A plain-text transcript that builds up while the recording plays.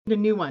A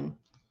new one.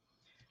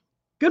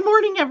 Good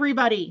morning,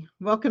 everybody.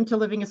 Welcome to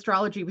Living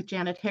Astrology with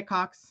Janet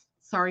Hickox.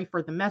 Sorry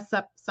for the mess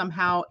up.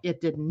 Somehow it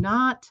did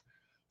not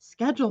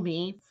schedule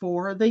me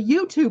for the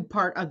YouTube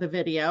part of the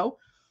video,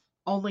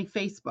 only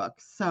Facebook.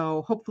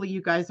 So hopefully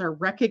you guys are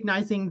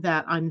recognizing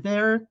that I'm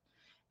there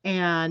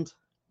and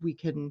we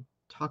can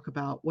talk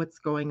about what's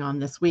going on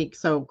this week.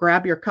 So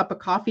grab your cup of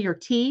coffee or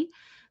tea,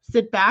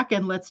 sit back,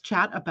 and let's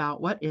chat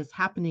about what is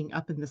happening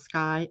up in the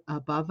sky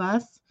above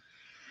us.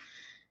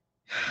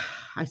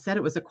 I said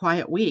it was a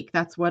quiet week.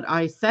 That's what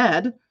I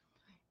said.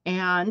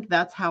 And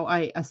that's how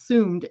I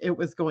assumed it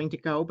was going to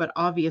go. But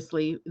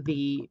obviously,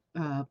 the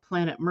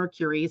planet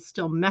Mercury is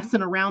still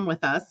messing around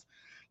with us,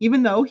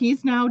 even though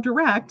he's now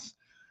direct,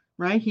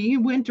 right? He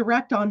went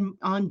direct on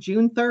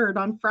June 3rd,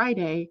 on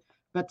Friday.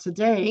 But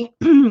today,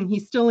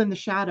 he's still in the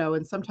shadow.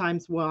 And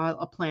sometimes while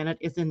a planet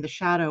is in the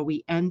shadow,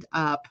 we end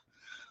up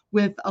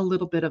with a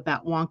little bit of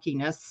that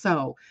wonkiness.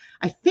 So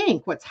I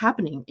think what's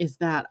happening is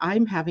that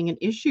I'm having an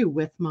issue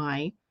with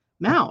my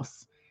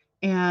mouse.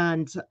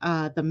 And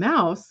the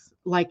mouse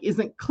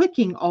isn't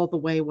clicking all the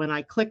way when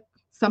I click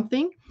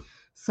something.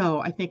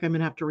 So I think I'm going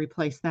to have to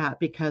replace that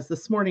because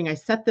this morning I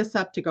set this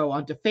up to go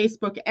onto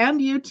Facebook and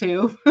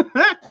YouTube.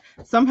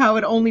 Somehow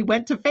it only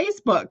went to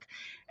Facebook.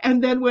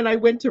 And then when I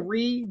went to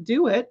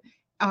redo it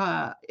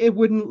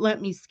wouldn't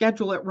let me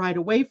schedule it right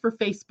away for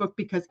Facebook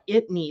because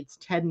it needs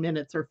 10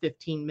 minutes or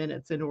 15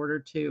 minutes in order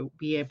to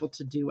be able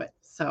to do it.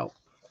 So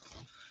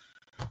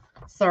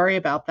sorry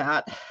about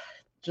that.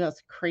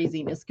 Just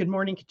craziness. Good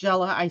morning,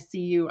 Kajella. I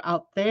see you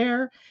out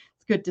there.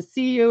 It's good to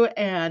see you.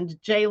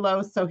 And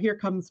J-Lo. So here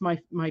comes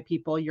my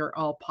people. You're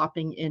all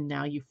popping in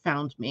now. You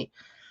found me.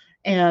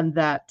 And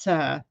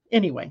that,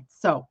 anyway,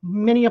 so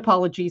many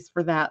apologies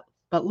for that.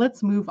 But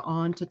let's move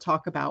on to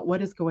talk about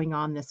what is going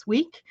on this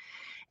week.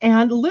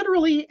 And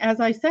literally, as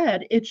I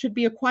said, it should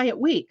be a quiet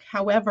week.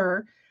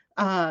 However,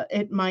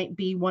 it might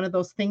be one of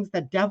those things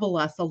that devil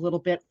us a little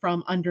bit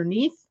from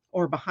underneath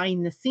or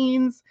behind the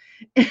scenes.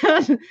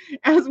 And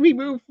as we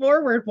move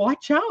forward,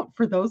 watch out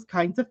for those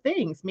kinds of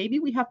things. Maybe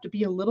we have to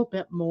be a little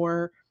bit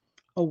more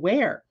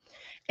aware.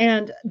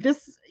 And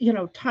this,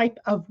 type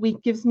of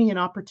week gives me an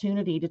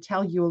opportunity to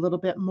tell you a little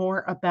bit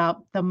more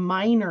about the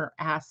minor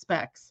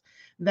aspects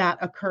that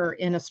occur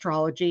in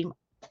astrology,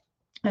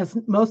 as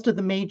most of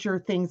the major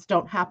things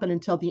don't happen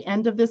until the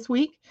end of this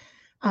week,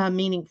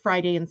 meaning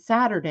Friday and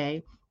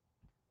Saturday.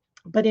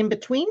 But in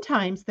between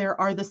times, there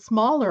are the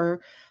smaller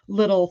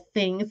little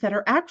things that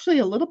are actually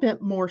a little bit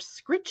more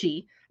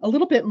scritchy, a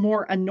little bit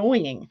more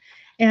annoying.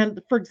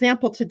 And for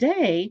example,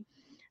 today,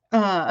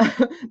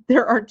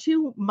 there are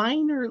two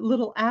minor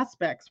little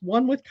aspects,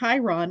 one with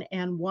Chiron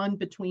and one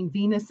between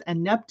Venus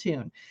and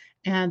Neptune.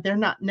 And they're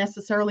not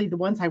necessarily the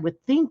ones I would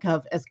think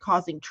of as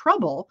causing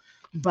trouble,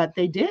 but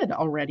they did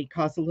already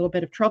cause a little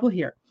bit of trouble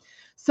here.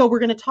 So we're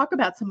going to talk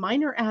about some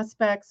minor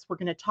aspects. We're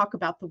going to talk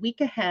about the week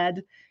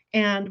ahead.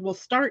 And we'll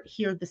start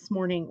here this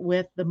morning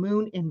with the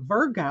moon in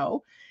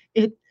Virgo.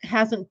 It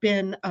hasn't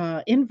been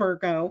in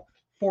Virgo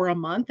for a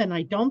month, and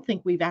I don't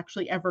think we've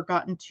actually ever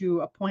gotten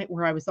to a point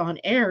where I was on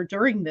air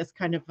during this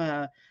kind of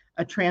a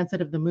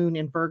transit of the moon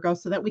in Virgo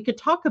so that we could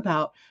talk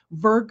about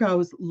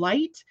Virgo's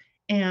light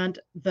and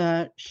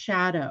the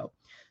shadow.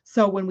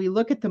 So when we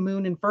look at the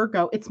moon in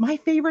Virgo, it's my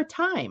favorite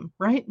time,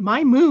 right?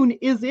 My moon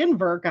is in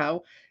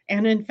Virgo.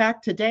 And in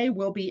fact, today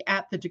will be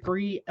at the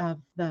degree of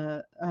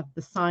the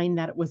sign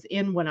that it was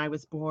in when I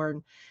was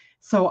born.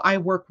 So I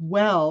work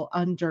well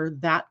under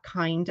that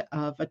kind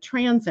of a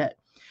transit.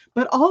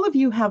 But all of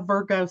you have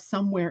Virgo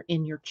somewhere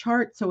in your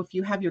chart. So if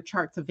you have your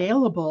charts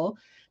available,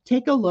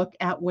 take a look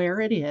at where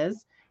it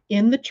is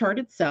in the chart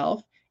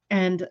itself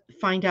and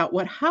find out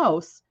what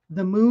house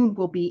the moon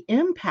will be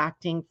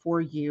impacting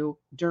for you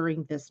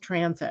during this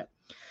transit.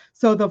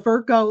 So the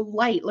Virgo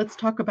light, let's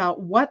talk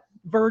about what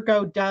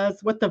Virgo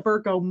does, what the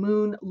Virgo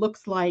moon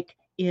looks like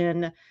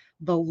in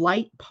the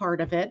light part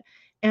of it.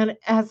 And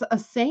as a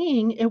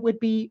saying, it would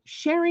be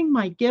sharing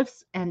my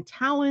gifts and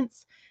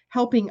talents,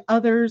 helping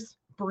others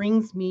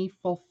brings me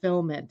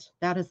fulfillment.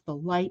 That is the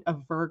light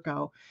of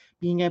Virgo,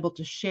 being able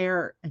to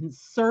share and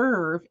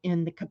serve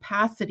in the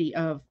capacity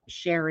of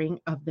sharing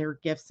of their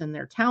gifts and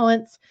their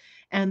talents.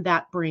 And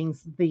that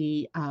brings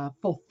the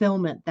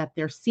fulfillment that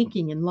they're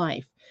seeking in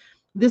life.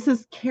 This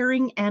is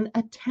caring and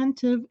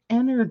attentive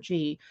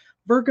energy.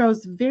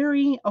 Virgo's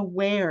very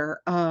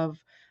aware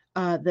of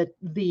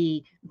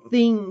the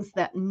things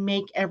that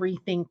make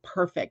everything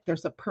perfect.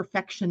 There's a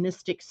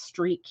perfectionistic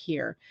streak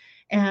here.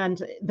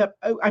 And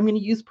I'm going to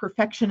use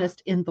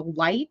perfectionist in the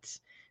light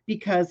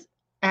because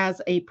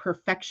as a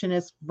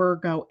perfectionist,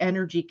 Virgo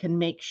energy can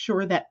make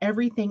sure that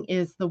everything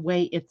is the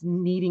way it's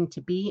needing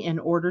to be in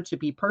order to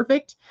be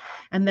perfect.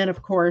 And then,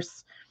 of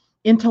course,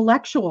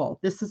 intellectual.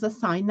 This is a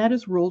sign that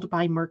is ruled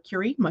by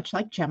Mercury, much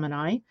like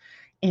Gemini.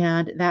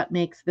 And that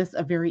makes this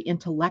a very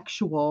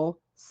intellectual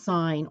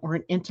sign or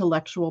an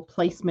intellectual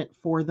placement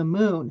for the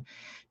moon.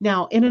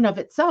 Now, in and of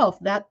itself,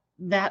 that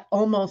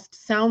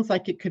almost sounds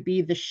like it could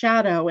be the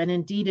shadow. And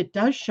indeed, it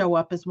does show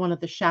up as one of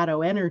the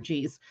shadow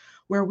energies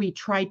where we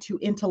try to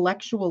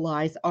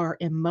intellectualize our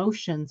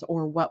emotions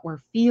or what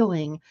we're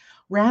feeling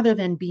rather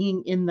than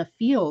being in the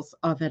feels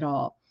of it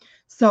all.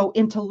 So,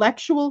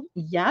 intellectual,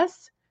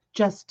 yes,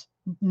 just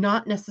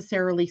not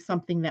necessarily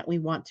something that we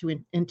want to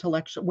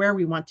where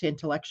we want to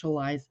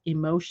intellectualize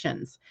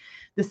emotions.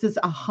 This is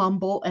a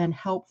humble and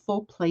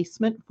helpful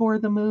placement for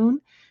the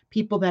moon.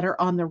 People that are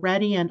on the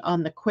ready and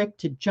on the quick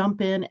to jump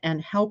in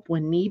and help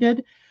when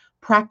needed,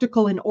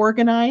 practical and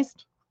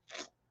organized,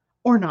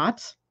 or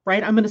not,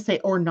 right? I'm going to say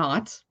or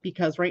not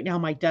because right now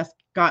my desk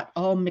got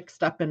all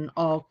mixed up and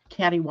all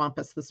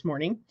cattywampus this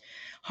morning.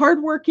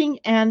 Hardworking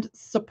and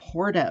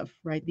supportive,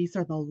 right? These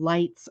are the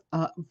lights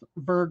of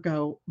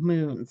Virgo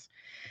moons.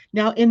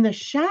 Now, in the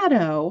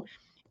shadow,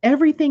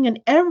 everything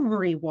and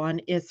everyone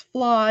is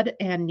flawed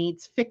and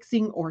needs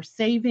fixing or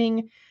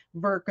saving.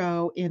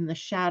 Virgo in the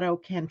shadow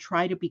can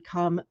try to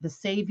become the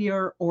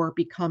savior or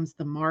becomes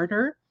the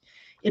martyr.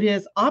 It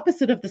is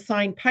opposite of the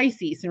sign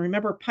Pisces. And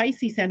remember,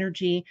 Pisces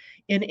energy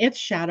in its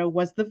shadow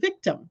was the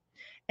victim.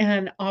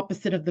 And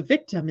opposite of the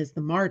victim is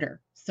the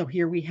martyr. So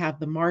here we have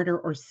the martyr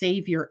or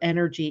savior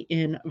energy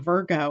in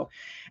Virgo.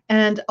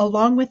 And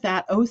along with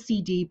that,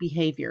 OCD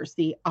behaviors,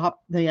 the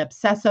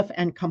obsessive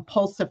and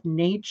compulsive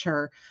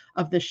nature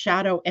of the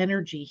shadow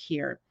energy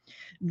here.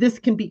 This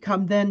can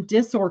become then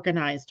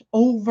disorganized,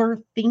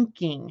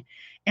 overthinking.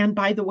 And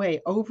by the way,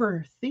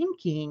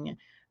 overthinking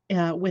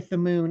with the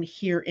moon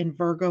here in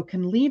Virgo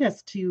can lead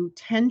us to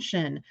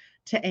tension,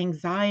 to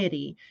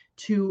anxiety,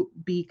 to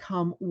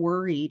become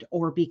worried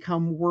or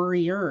become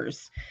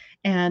worriers.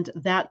 And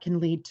that can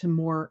lead to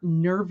more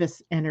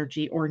nervous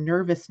energy or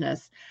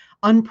nervousness,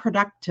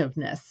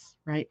 unproductiveness,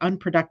 right?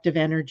 Unproductive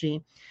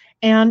energy.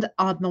 And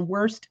on the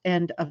worst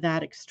end of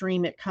that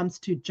extreme, it comes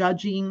to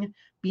judging,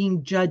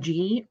 being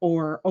judgy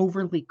or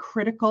overly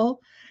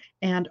critical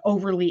and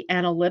overly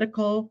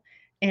analytical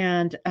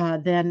and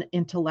then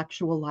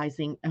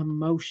intellectualizing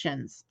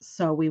emotions.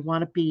 So we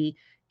want to be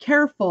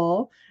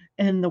careful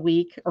in the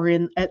week or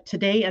in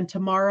today and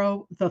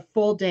tomorrow. The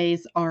full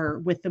days are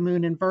with the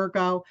moon in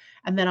Virgo,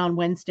 and then on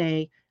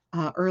Wednesday,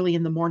 early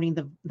in the morning,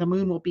 the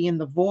moon will be in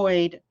the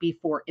void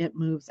before it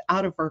moves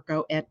out of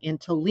Virgo and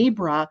into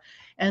Libra.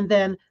 And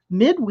then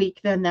midweek,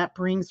 then that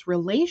brings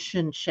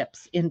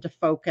relationships into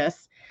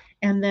focus.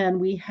 And then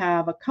we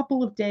have a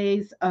couple of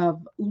days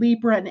of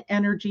Libra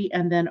energy,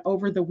 and then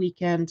over the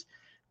weekend,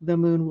 the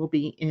moon will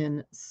be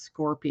in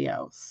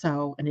Scorpio.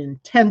 So an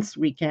intense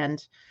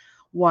weekend,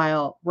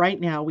 while right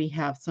now we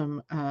have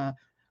some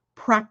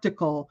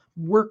practical,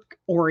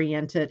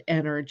 work-oriented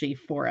energy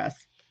for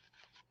us.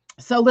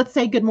 So let's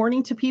say good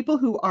morning to people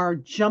who are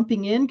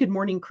jumping in. Good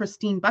morning,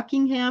 Christine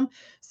Buckingham,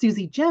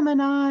 Susie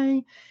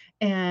Gemini,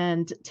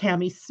 and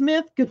Tammy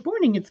Smith. Good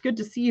morning. It's good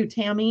to see you,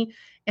 Tammy.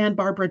 And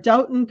Barbara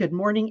Doughton. Good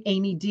morning.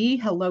 Amy D.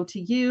 Hello to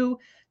you.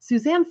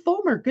 Suzanne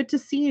Fulmer. Good to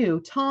see you.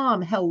 Tom.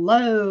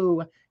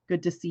 Hello.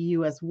 Good to see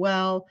you as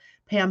well.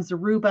 Pam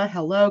Zaruba.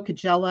 Hello.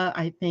 Kajella.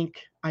 I think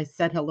I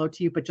said hello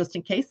to you, but just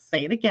in case,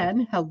 say it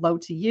again. Hello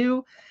to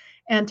you.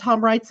 And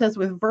Tom Wright says,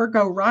 with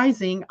Virgo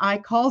rising, I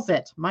calls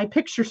it my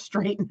picture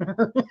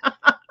straightener.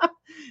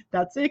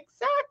 That's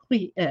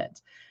exactly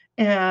it.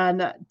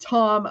 And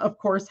Tom, of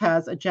course,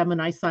 has a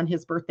Gemini sun.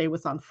 His birthday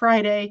was on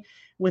Friday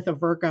with a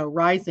Virgo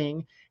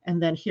rising.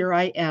 And then here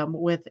I am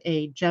with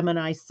a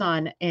Gemini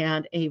sun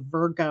and a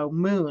Virgo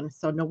moon.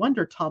 So no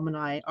wonder Tom and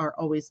I are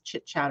always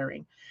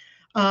chit-chattering.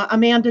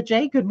 Amanda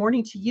J., good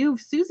morning to you.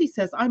 Susie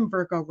says, I'm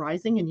Virgo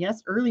rising. And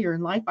yes, earlier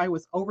in life, I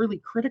was overly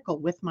critical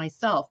with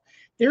myself.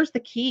 There's the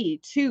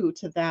key, too,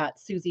 to that,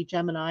 Susie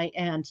Gemini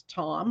and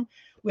Tom.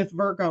 With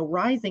Virgo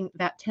rising,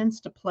 that tends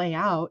to play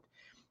out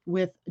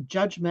with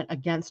judgment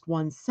against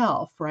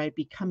oneself, right?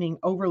 Becoming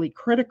overly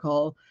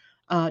critical,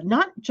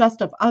 not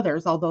just of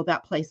others, although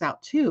that plays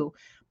out too,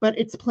 but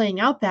it's playing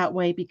out that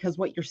way because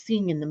what you're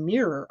seeing in the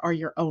mirror are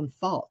your own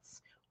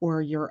faults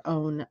or your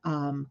own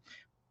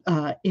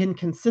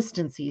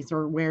inconsistencies,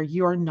 or where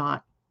you're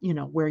not,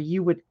 where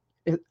you would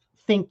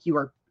think you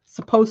are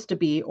supposed to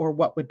be or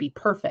what would be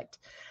perfect.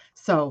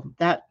 So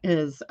that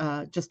is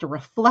just a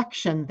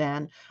reflection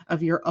then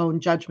of your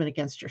own judgment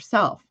against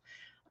yourself.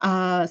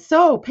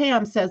 So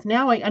Pam says,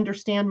 now I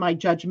understand my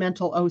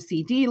judgmental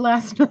OCD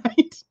last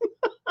night.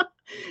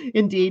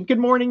 Indeed. Good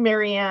morning,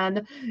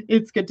 Marianne.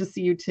 It's good to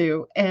see you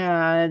too.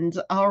 And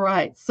all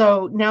right.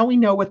 So now we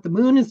know what the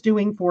moon is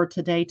doing for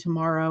today,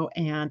 tomorrow,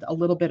 and a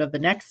little bit of the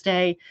next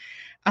day.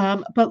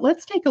 But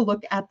let's take a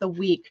look at the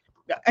week.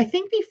 I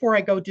think before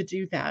I go to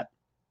do that,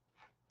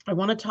 I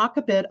want to talk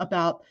a bit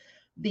about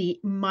the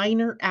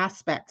minor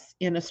aspects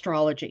in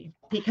astrology,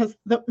 because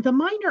the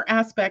minor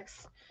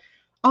aspects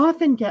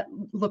often get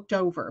looked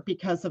over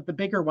because of the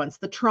bigger ones,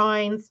 the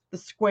trines, the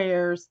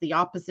squares, the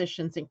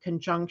oppositions and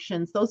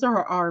conjunctions. Those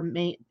are our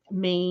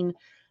main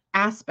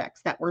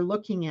aspects that we're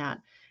looking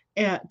at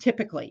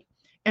typically.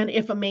 And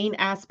if a main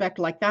aspect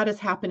like that is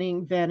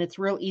happening, then it's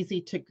real easy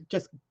to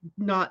just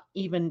not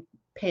even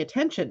pay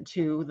attention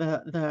to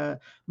the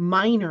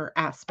minor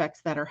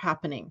aspects that are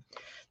happening.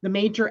 The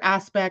major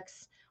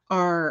aspects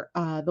are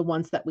the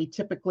ones that we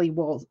typically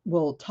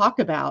will talk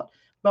about.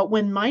 But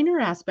when minor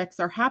aspects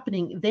are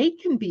happening, they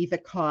can be the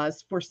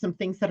cause for some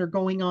things that are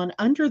going on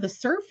under the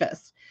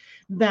surface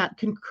that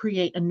can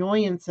create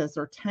annoyances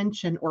or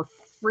tension or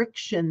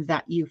friction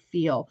that you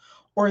feel,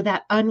 or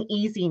that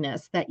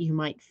uneasiness that you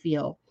might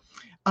feel.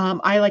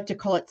 I like to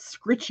call it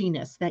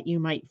scritchiness that you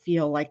might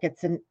feel, like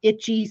it's an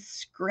itchy,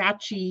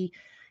 scratchy,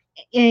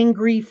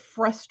 angry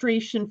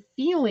frustration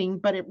feeling,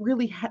 but it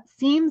really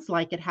seems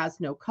like it has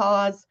no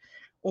cause,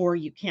 or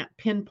you can't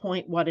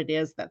pinpoint what it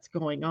is that's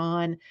going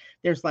on.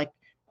 There's like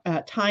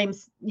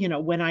times,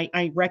 when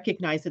I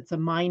recognize it's a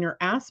minor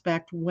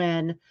aspect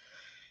when,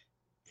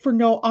 for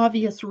no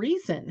obvious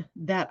reason,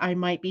 that I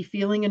might be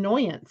feeling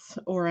annoyance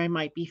or I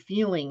might be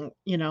feeling,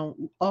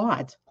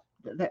 odd.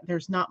 That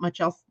there's not much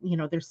else,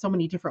 there's so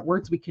many different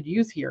words we could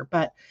use here,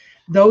 but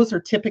those are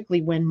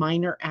typically when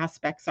minor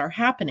aspects are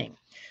happening.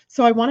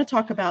 So I want to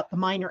talk about the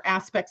minor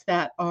aspects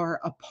that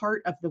are a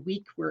part of the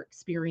week we're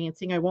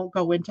experiencing. I won't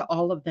go into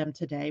all of them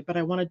today, but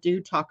I want to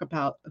talk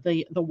about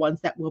the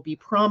ones that will be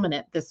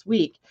prominent this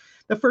week.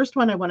 The first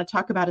one I want to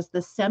talk about is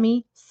the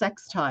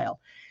semi-sextile.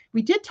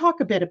 We did talk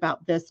a bit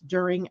about this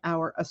during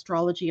our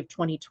Astrology of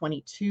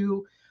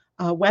 2022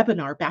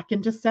 webinar back in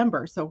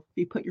December. So if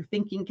you put your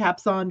thinking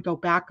caps on, go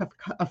back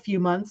a few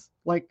months,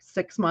 like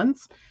 6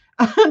 months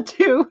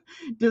to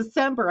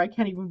December. I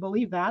can't even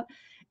believe that.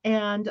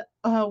 And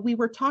we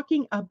were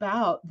talking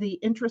about the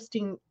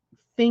interesting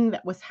thing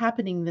that was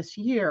happening this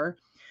year,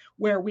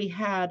 where we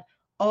had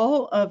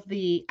all of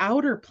the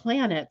outer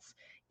planets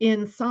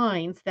in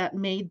signs that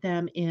made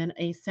them in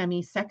a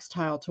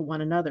semi-sextile to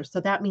one another. So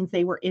that means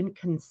they were in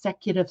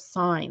consecutive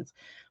signs.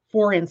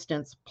 For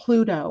instance,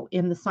 Pluto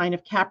in the sign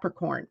of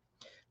Capricorn,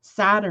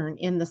 Saturn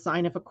in the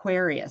sign of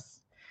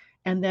Aquarius.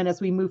 And then as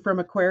we move from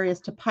Aquarius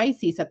to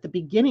Pisces, at the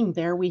beginning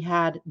there, we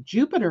had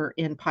Jupiter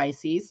in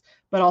Pisces,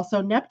 but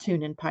also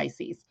Neptune in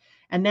Pisces.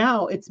 And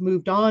now it's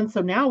moved on.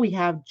 So now we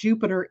have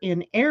Jupiter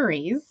in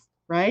Aries,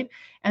 right?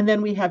 And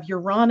then we have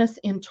Uranus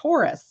in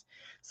Taurus.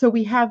 So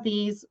we have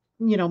these,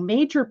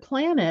 major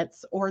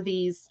planets, or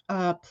these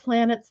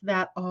planets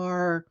that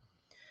are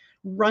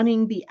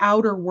running the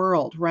outer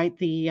world, right?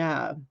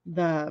 The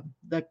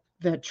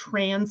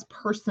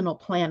transpersonal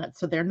planets.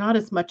 So they're not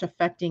as much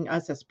affecting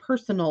us as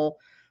personal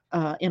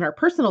in our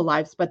personal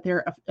lives, but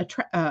they're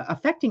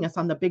affecting us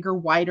on the bigger,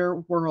 wider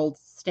world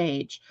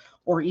stage,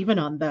 or even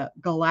on the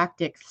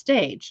galactic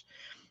stage.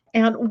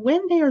 And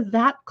when they're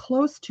that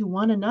close to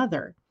one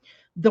another,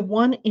 the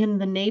one in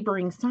the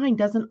neighboring sign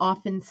doesn't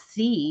often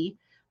see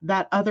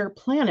that other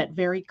planet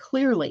very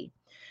clearly.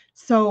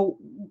 So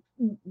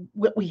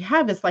what we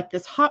have is like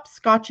this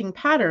hopscotching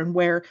pattern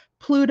where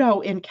Pluto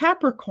in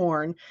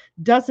Capricorn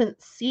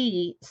doesn't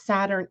see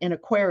Saturn in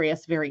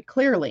Aquarius very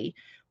clearly,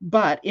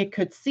 but it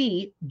could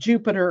see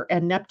Jupiter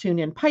and Neptune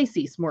in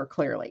Pisces more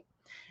clearly.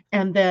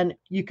 And then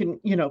you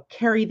can,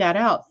 carry that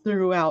out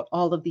throughout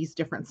all of these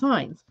different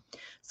signs.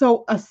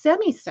 So a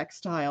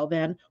semi-sextile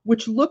then,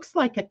 which looks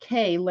like a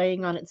K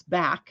laying on its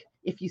back,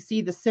 if you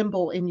see the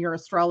symbol in your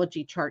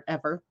astrology chart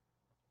ever.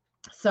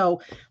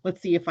 So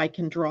let's see if I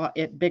can draw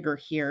it bigger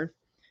here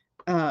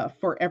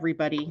for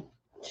everybody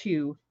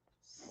to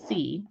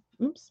see.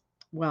 Oops.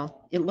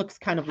 Well, it looks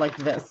kind of like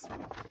this,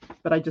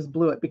 but I just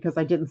blew it because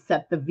I didn't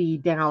set the V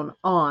down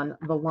on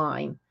the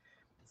line.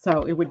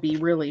 So it would be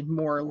really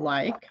more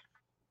like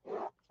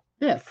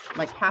this,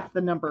 like half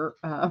the number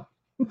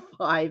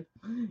 5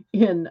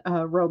 in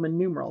Roman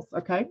numerals,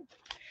 okay?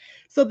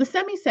 So the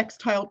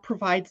semi-sextile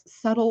provides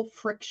subtle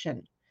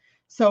friction.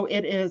 So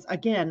it is,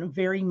 again,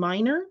 very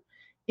minor.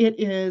 It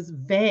is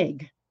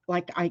vague,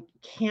 like I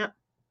can't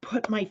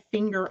put my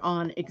finger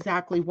on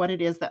exactly what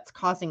it is that's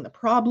causing the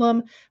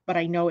problem, but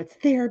I know it's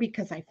there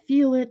because I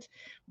feel it,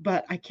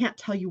 but I can't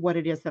tell you what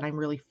it is that I'm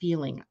really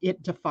feeling.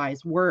 It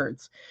defies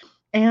words.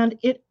 And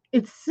it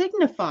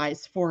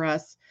signifies for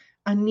us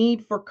a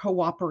need for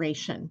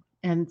cooperation.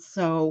 And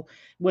so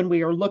when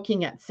we are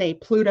looking at, say,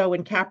 Pluto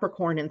in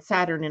Capricorn and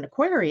Saturn in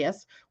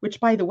Aquarius, which,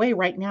 by the way,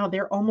 right now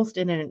they're almost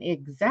in an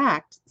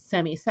exact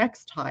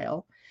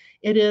semi-sextile,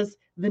 it is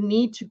the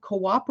need to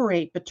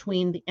cooperate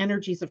between the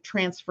energies of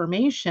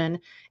transformation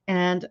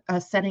and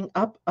setting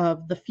up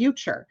of the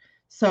future.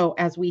 So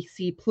as we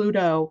see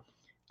Pluto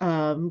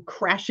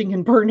crashing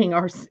and burning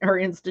our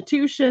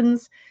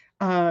institutions,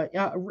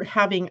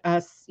 having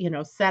us,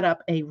 set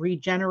up a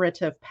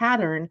regenerative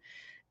pattern,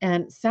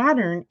 and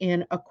Saturn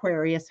in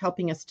Aquarius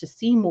helping us to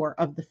see more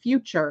of the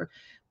future.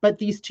 But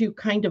these two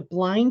kind of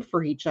blind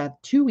for each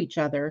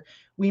other.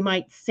 We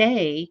might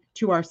say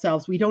to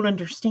ourselves, we don't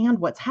understand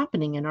what's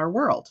happening in our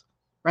world,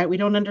 right? We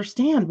don't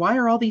understand, why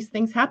are all these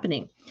things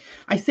happening?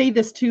 I say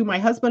this to my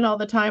husband all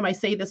the time. I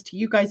say this to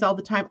you guys all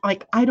the time.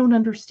 Like, I don't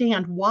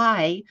understand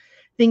why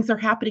things are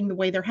happening the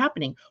way they're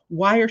happening.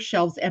 Why are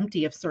shelves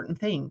empty of certain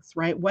things,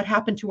 right? What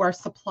happened to our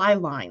supply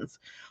lines?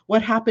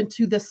 What happened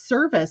to the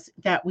service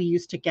that we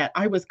used to get?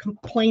 I was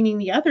complaining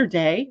the other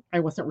day. I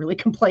wasn't really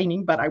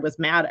complaining, but I was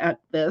mad at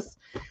this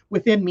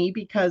within me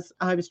because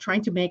I was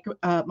trying to make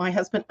my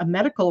husband a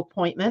medical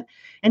appointment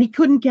and he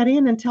couldn't get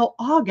in until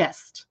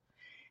August.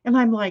 And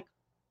I'm like,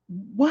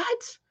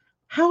 what?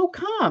 How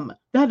come?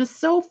 That is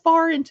so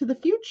far into the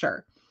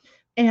future.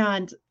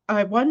 And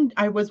I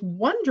was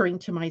wondering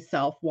to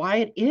myself why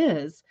it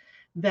is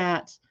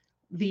that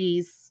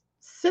these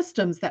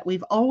systems that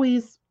we've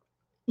always,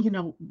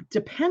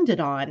 depended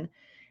on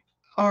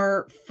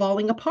are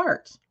falling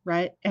apart,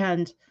 right?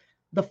 And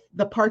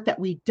the part that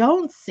we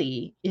don't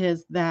see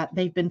is that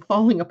they've been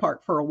falling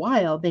apart for a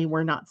while. They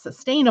were not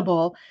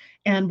sustainable,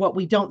 and what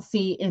we don't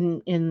see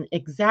in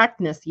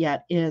exactness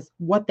yet is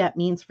what that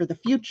means for the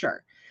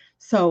future.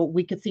 So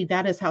we could see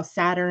that as how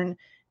Saturn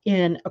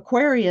in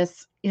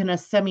Aquarius in a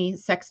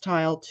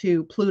semi-sextile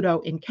to Pluto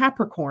in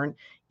Capricorn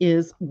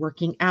is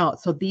working out.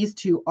 So these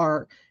two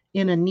are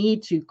in a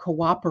need to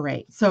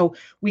cooperate. So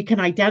we can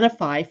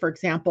identify, for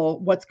example,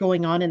 what's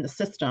going on in the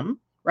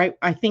system, right?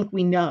 I think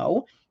we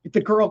know.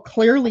 The girl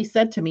clearly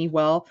said to me,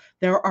 well,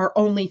 there are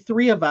only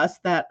 3 of us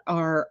that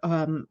are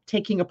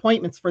taking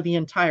appointments for the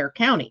entire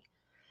county.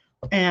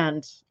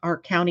 And our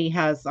county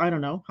has, I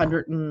don't know,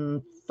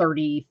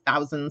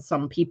 130,000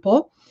 some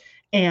people.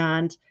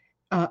 And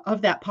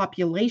of that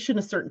population,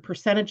 a certain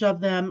percentage of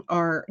them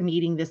are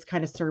needing this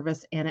kind of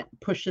service, and it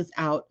pushes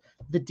out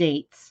the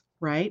dates,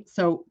 right?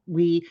 So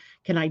we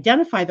can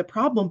identify the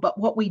problem, but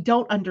what we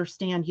don't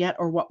understand yet,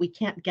 or what we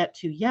can't get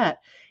to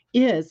yet,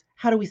 is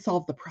how do we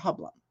solve the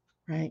problem,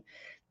 right?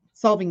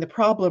 Solving the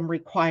problem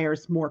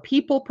requires more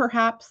people,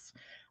 perhaps,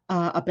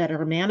 a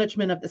better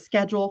management of the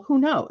schedule. Who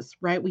knows,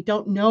 right? We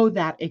don't know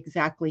that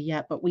exactly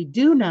yet, but we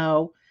do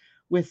know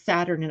with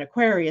Saturn and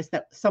Aquarius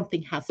that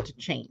something has to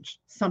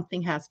change,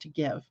 something has to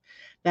give.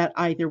 That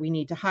either we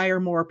need to hire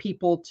more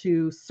people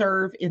to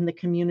serve in the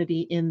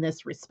community in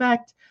this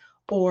respect,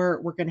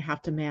 or we're going to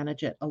have to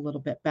manage it a little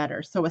bit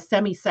better. So a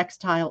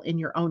semi-sextile in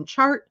your own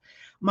chart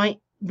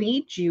might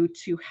lead you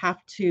to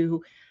have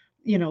to,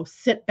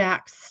 sit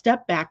back,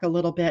 step back a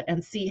little bit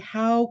and see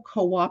how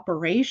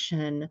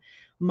cooperation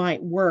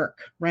might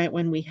work, right?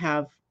 When we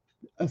have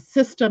a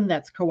system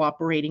that's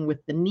cooperating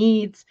with the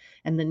needs,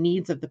 and the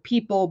needs of the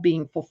people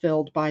being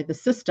fulfilled by the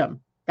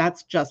system.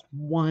 That's just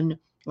one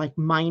like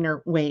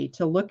minor way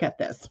to look at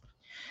this.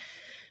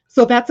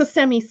 So that's a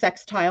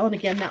semi-sextile. And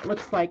again, that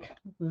looks like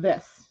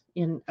this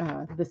in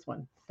this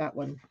one. That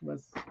one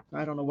was,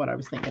 I don't know what I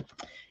was thinking.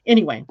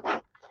 Anyway,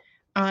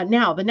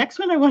 now the next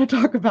one I want to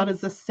talk about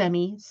is a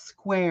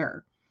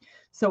semi-square.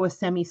 So a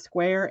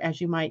semi-square, as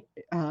you might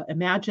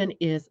imagine,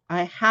 is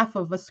a half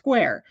of a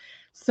square.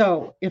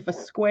 So if a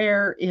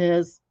square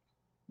is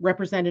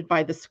represented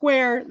by the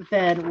square,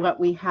 then what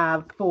we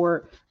have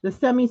for the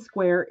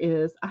semi-square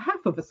is a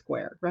half of a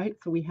square, right?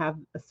 So we have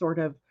a sort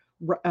of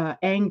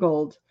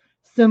angled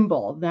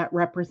symbol that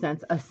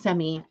represents a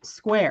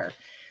semi-square.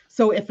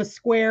 So if a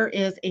square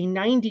is a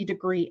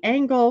 90-degree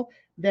angle,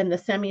 then the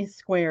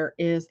semi-square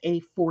is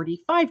a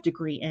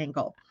 45-degree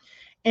angle.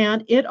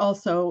 And it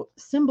also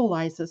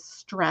symbolizes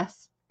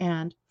stress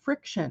and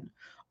friction,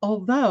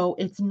 although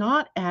it's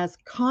not as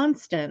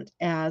constant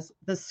as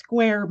the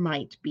square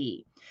might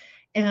be.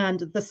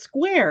 And the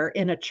square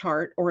in a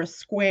chart, or a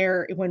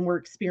square when we're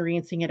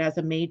experiencing it as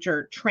a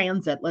major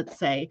transit, let's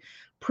say,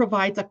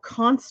 provides a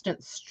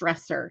constant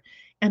stressor.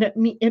 And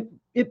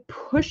it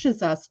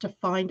pushes us to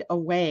find a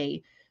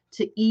way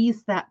to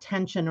ease that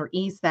tension or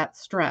ease that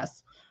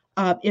stress.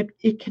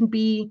 It can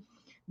be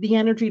the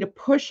energy to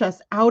push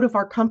us out of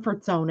our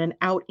comfort zone and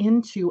out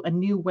into a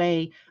new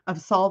way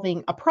of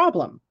solving a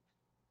problem.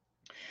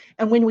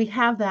 And when we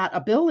have that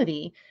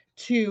ability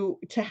to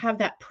have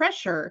that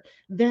pressure,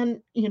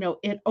 then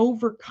it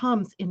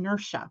overcomes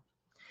inertia.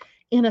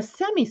 In a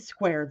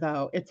semi-square,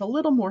 though, it's a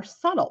little more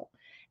subtle,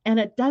 and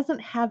it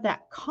doesn't have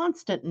that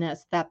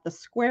constantness that the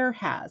square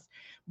has,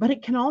 but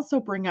it can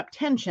also bring up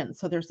tension.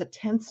 So there's a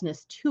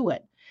tenseness to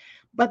it.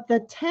 But the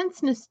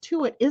tenseness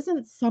to it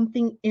isn't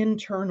something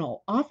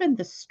internal. Often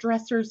the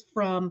stressors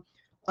from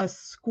a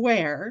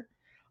square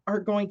are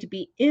going to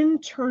be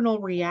internal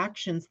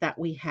reactions that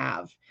we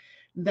have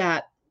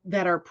that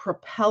are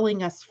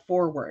propelling us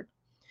forward.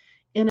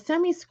 In a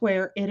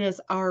semi-square, it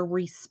is our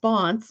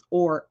response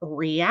or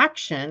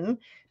reaction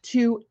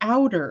to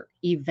outer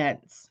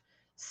events.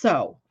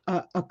 So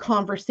a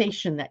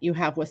conversation that you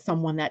have with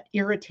someone that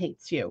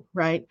irritates you,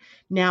 right?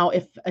 Now,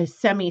 if a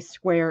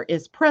semi-square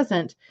is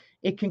present,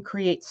 it can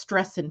create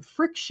stress and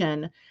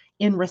friction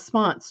in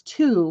response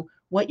to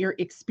what you're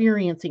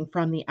experiencing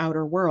from the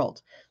outer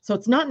world. So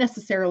it's not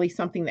necessarily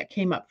something that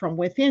came up from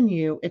within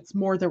you. It's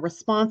more the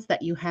response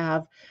that you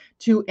have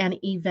to an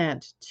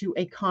event, to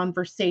a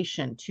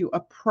conversation, to a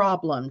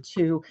problem,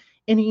 to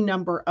any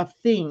number of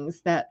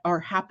things that are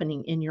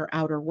happening in your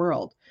outer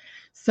world.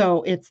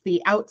 So it's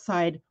the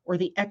outside or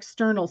the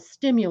external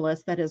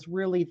stimulus that is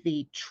really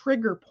the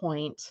trigger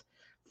point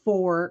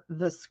for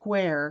the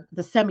square,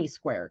 the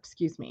semi-square,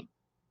 excuse me.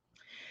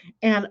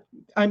 And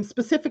I'm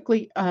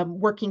specifically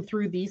working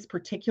through these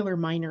particular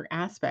minor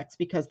aspects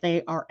because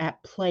they are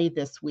at play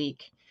this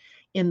week,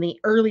 in the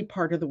early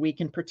part of the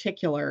week in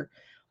particular,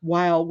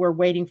 while we're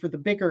waiting for the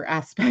bigger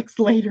aspects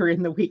later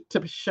in the week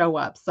to show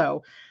up.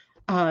 So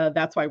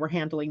that's why we're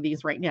handling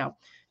these right now.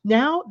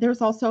 Now,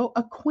 there's also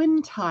a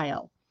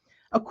quintile.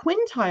 A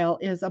quintile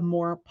is a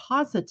more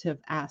positive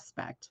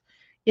aspect.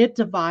 It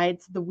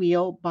divides the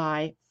wheel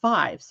by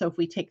 5. So if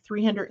we take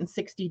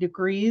 360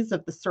 degrees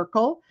of the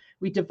circle,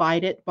 we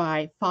divide it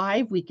by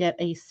 5, we get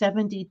a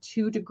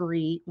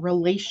 72-degree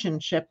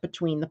relationship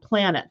between the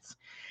planets.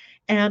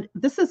 And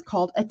this is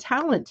called a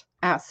talent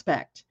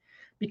aspect,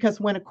 because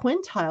when a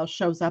quintile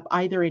shows up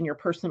either in your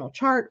personal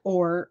chart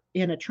or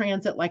in a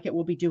transit like it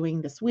will be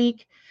doing this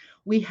week,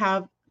 we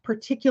have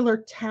particular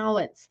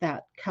talents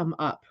that come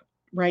up,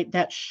 right?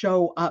 That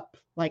show up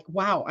like,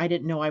 wow, I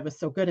didn't know I was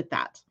so good at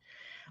that.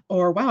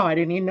 Or, wow, I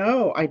didn't even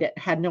know,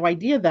 had no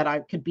idea that I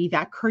could be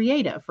that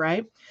creative,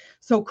 right?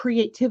 So,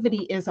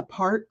 creativity is a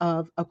part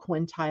of a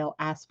quintile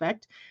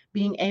aspect,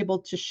 being able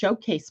to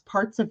showcase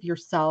parts of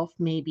yourself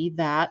maybe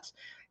that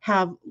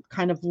have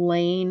kind of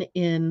lain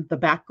in the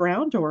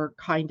background or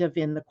kind of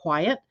in the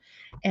quiet.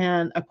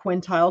 And a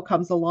quintile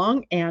comes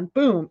along and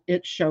boom,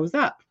 it shows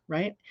up,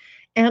 right?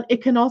 And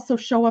it can also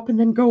show up and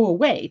then go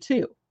away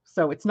too.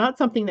 So, it's not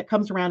something that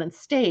comes around and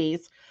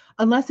stays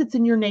unless it's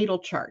in your natal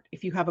chart.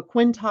 If you have a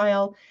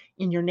quintile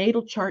in your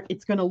natal chart,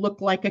 it's going to look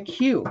like a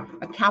Q,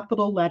 a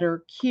capital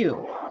letter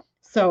Q.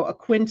 So a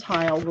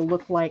quintile will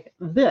look like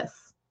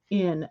this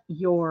in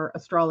your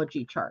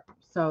astrology chart.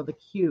 So the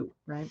Q,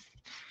 right?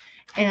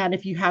 And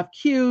if you have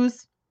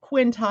Qs,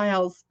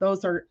 quintiles,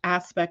 those are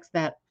aspects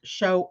that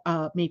show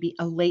maybe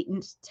a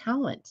latent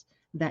talent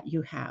that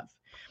you have.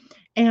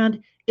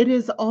 And it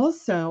is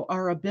also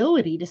our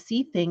ability to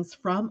see things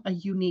from a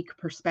unique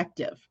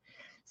perspective.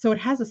 So it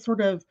has a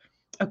sort of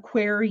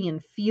Aquarian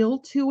feel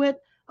to it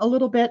a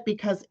little bit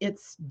because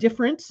it's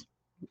different,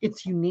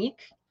 it's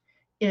unique,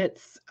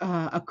 it's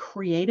a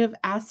creative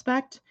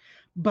aspect,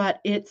 but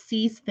it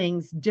sees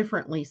things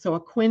differently. So a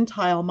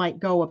quintile might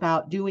go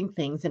about doing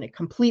things in a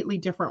completely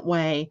different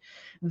way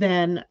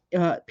than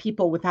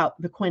people without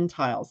the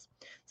quintiles.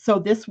 So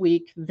this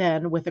week,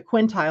 then with a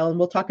quintile, and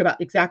we'll talk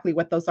about exactly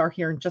what those are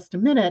here in just a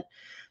minute,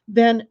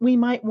 then we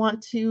might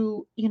want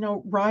to,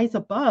 rise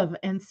above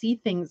and see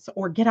things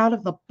or get out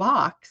of the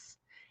box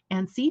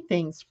and see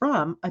things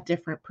from a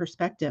different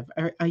perspective,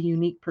 a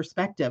unique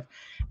perspective.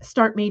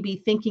 Start maybe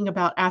thinking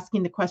about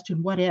asking the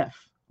question, what if?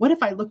 What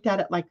if I looked at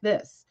it like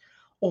this?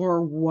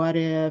 Or what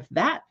if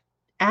that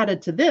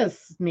added to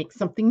this makes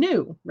something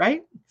new,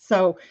 right?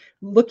 So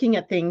looking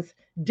at things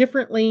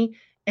differently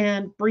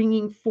and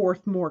bringing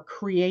forth more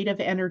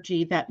creative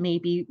energy that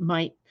maybe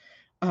might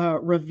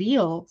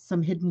reveal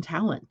some hidden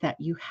talent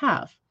that you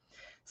have.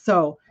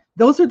 So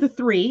those are the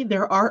three.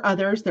 There are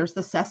others. There's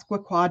the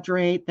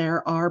sesquiquadrate,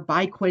 there are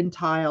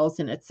biquintiles,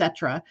 and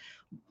etc.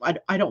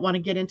 I don't want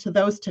to get into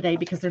those today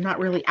because they're not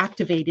really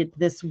activated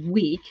this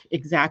week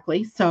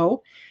exactly.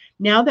 So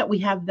now that we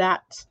have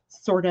that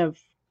sort of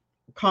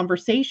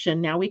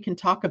conversation, now we can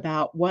talk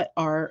about what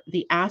are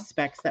the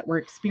aspects that we're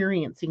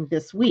experiencing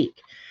this week.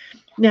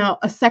 Now,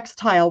 a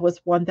sextile was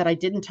one that I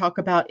didn't talk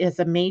about as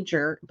a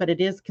major, but it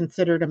is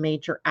considered a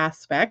major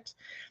aspect.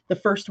 The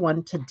first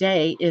one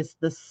today is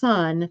the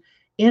sun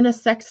in a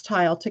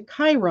sextile to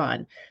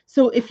Chiron.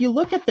 So if you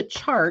look at the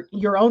chart,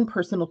 your own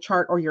personal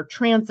chart or your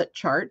transit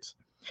chart,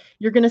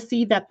 you're going to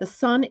see that the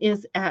sun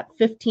is at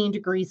 15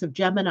 degrees of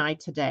Gemini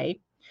today.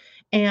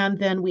 And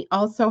then we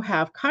also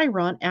have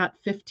Chiron at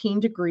 15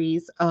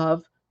 degrees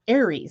of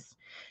Aries.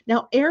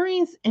 Now,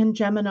 Aries and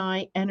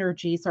Gemini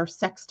energies are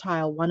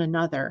sextile one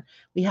another.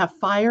 We have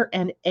fire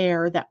and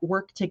air that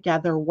work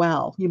together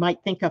well. You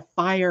might think of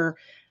fire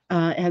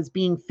as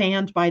being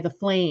fanned by the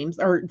flames,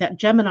 or that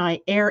Gemini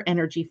air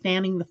energy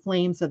fanning the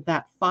flames of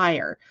that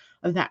fire,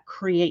 of that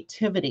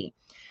creativity.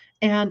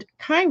 And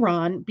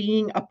Chiron,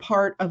 being a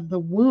part of the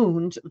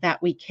wound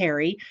that we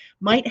carry,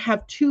 might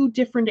have two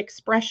different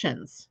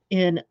expressions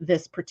in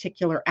this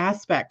particular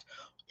aspect.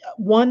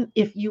 One,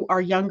 if you are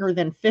younger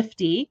than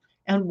 50,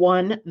 and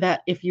one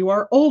that if you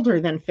are older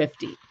than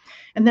 50.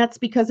 And that's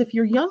because if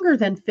you're younger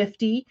than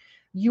 50,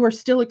 you are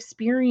still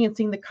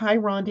experiencing the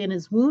Chiron in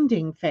his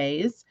wounding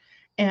phase.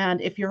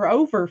 And if you're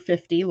over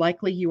 50,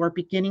 likely you are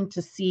beginning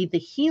to see the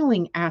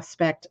healing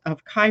aspect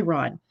of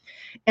Chiron.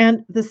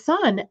 And the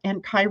sun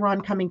and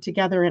Chiron coming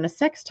together in a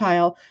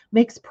sextile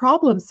makes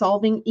problem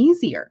solving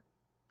easier.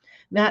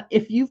 That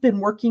if you've been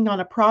working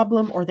on a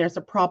problem or there's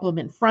a problem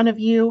in front of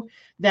you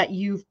that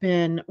you've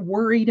been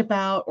worried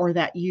about or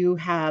that you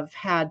have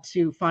had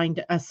to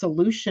find a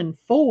solution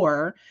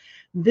for,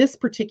 this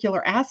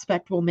particular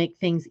aspect will make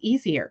things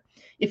easier.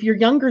 If you're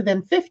younger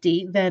than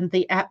 50, then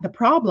the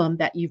problem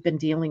that you've been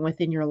dealing with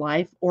in your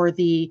life or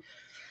the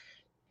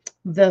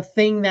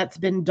thing that's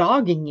been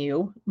dogging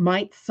you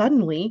might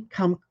suddenly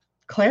come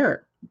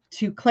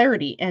to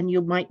clarity, and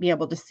you might be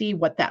able to see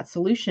what that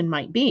solution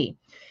might be.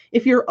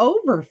 If you're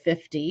over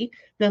 50,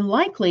 then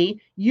likely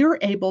you're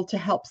able to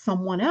help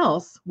someone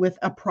else with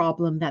a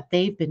problem that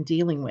they've been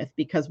dealing with,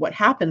 because what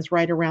happens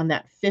right around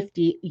that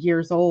 50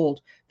 years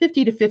old,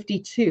 50 to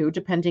 52,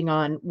 depending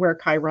on where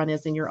Chiron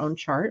is in your own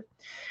chart,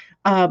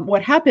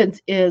 what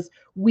happens is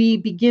we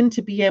begin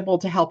to be able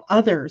to help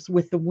others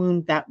with the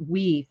wound that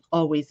we've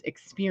always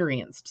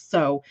experienced.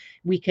 So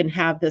we can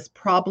have this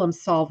problem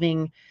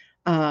solving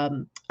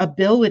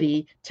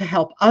ability to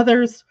help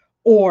others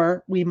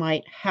or we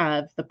might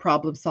have the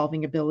problem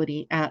solving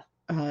ability at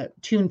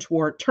turn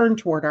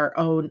toward our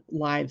own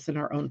lives and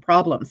our own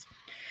problems.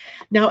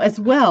 Now, as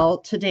well,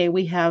 today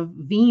we have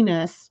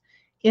Venus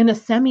in a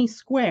semi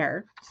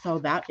square. So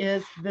that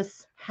is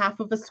this half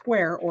of a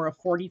square or a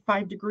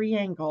 45-degree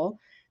angle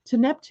to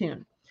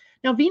Neptune.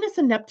 Now, Venus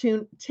and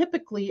Neptune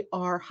typically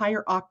are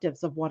higher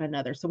octaves of one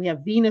another. So we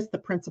have Venus, the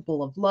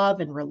principle of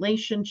love and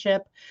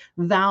relationship,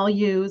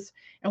 values,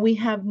 and we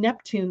have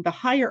Neptune, the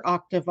higher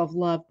octave of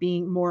love,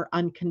 being more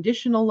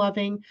unconditional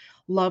loving,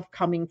 love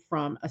coming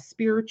from a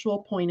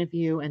spiritual point of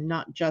view and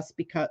not just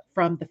because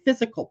from the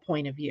physical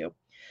point of view.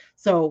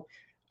 So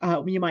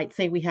you might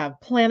say we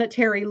have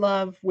planetary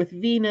love with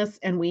Venus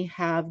and we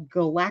have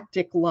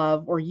galactic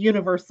love or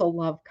universal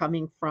love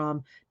coming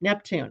from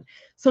Neptune.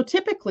 So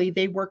typically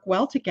they work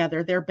well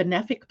together. They're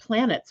benefic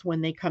planets when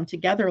they come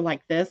together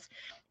like this.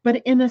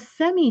 But in a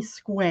semi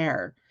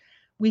square,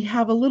 we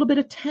have a little bit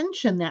of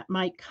tension that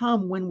might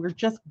come when we're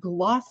just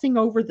glossing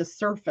over the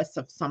surface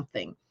of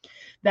something.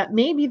 That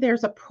maybe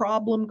there's a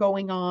problem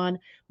going on,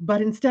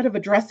 but instead of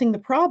addressing the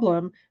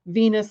problem,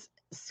 Venus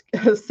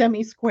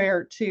semi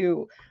square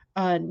to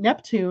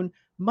Neptune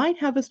might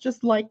have us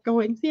just like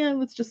going, yeah,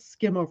 let's just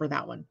skim over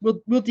that one.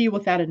 We'll deal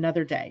with that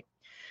another day.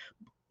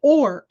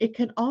 Or it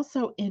can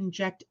also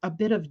inject a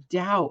bit of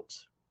doubt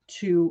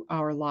to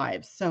our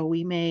lives. So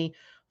we may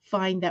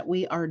find that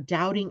we are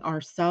doubting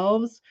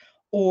ourselves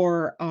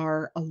or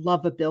our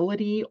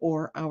lovability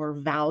or our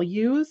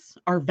values,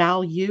 our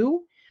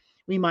value.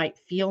 We might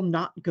feel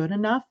not good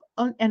enough.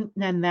 And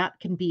then that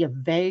can be a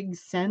vague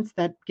sense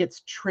that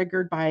gets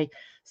triggered by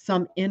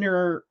some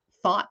inner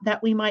thought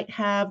that we might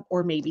have,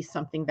 or maybe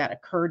something that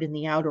occurred in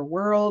the outer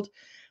world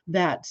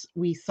that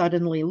we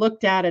suddenly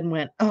looked at and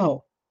went,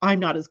 oh,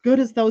 I'm not as good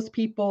as those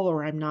people,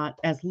 or I'm not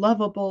as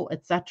lovable,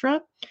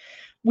 etc.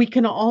 We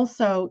can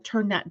also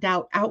turn that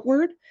doubt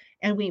outward,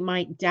 and we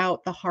might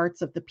doubt the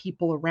hearts of the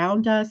people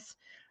around us.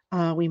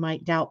 We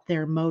might doubt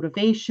their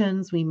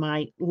motivations. We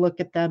might look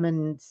at them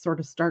and sort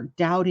of start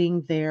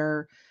doubting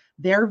their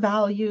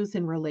values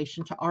in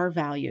relation to our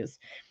values.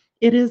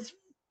 It is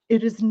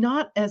it is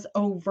not as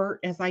overt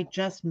as I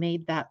just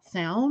made that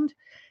sound.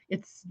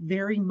 It's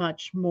very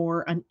much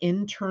more an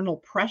internal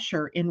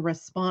pressure in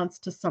response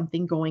to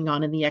something going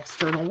on in the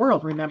external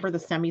world. Remember, the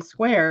semi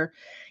square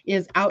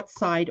is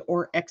outside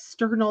or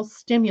external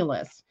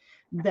stimulus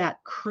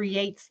that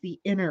creates the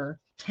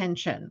inner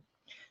tension.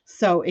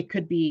 So it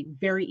could be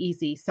very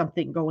easy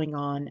something going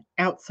on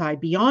outside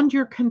beyond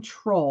your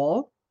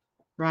control,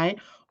 right?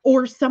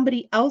 Or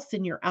somebody else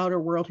in your outer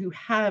world who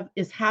have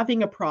is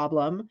having a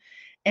problem,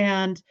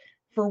 and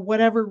for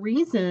whatever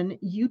reason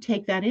you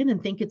take that in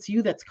and think it's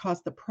you that's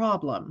caused the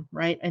problem,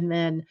 right? And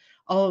then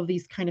all of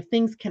these kind of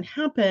things can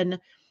happen,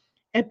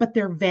 but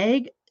they're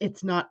vague.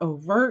 It's not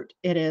overt.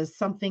 It is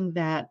something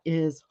that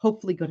is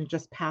hopefully going to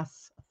just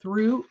pass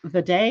through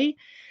the day.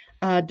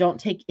 Don't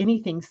take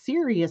anything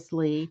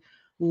seriously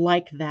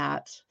like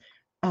that.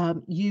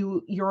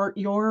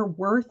 Your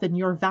worth and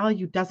your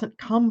value doesn't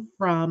come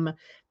from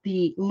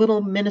the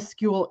little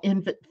minuscule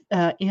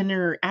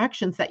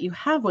interactions that you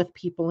have with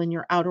people in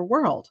your outer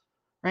world,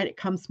 right? It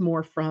comes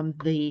more from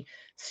the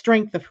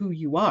strength of who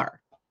you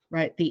are,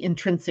 right? The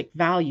intrinsic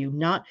value,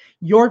 not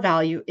your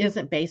value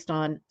isn't based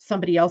on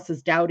somebody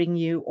else's doubting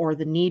you or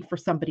the need for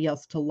somebody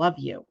else to love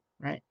you,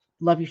 right?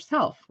 Love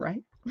yourself,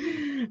 right?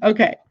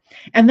 Okay.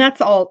 And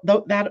that's all.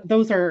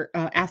 Those are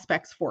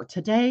aspects for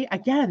today.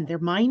 Again, they're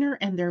minor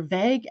and they're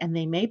vague, and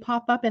they may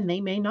pop up and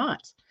they may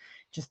not.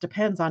 Just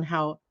depends on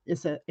how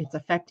it's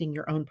affecting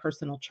your own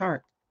personal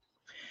chart.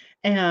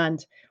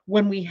 And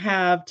when we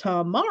have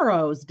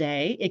tomorrow's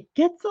day, it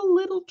gets a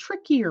little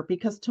trickier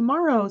because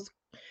tomorrow's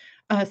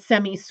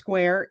semi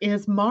square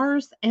is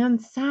Mars and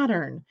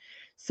Saturn.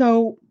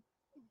 So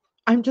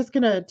I'm just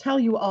going to tell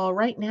you all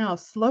right now,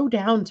 slow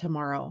down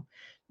tomorrow.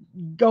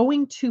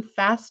 Going too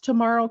fast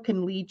tomorrow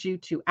can lead you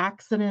to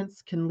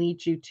accidents, can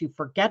lead you to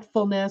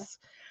forgetfulness,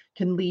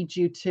 can lead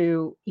you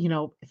to,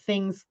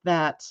 things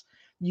that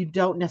you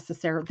don't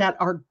necessarily, that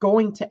are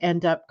going to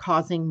end up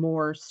causing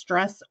more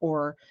stress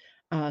or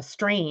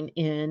strain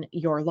in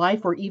your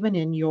life or even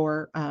in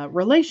your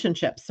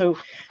relationship. So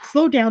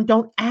slow down.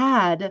 Don't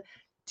add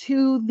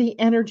to the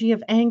energy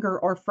of anger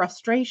or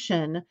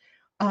frustration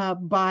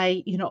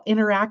by,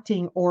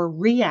 interacting or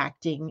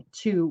reacting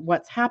to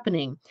what's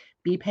happening.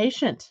 Be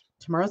patient.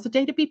 Tomorrow's the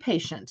day to be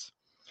patient.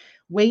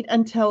 Wait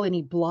until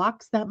any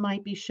blocks that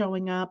might be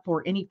showing up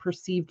or any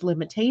perceived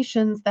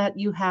limitations that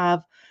you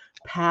have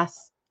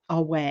pass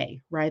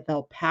away, right?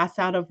 They'll pass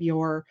out of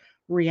your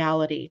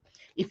reality.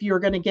 If you're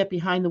going to get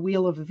behind the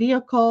wheel of a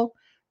vehicle,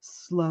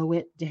 slow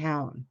it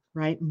down,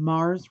 right?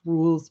 Mars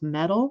rules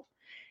metal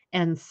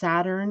and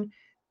Saturn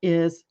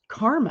is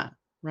karma,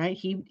 right?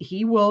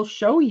 He will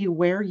show you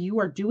where you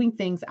are doing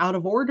things out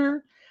of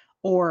order,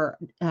 or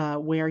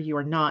where you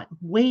are not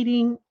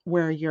waiting,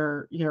 where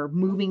you're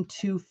moving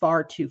too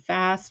far too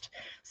fast.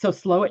 So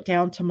slow it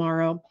down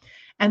tomorrow.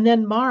 And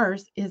then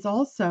Mars is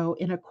also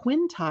in a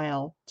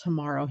quintile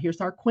tomorrow.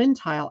 Here's our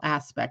quintile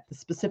aspect, the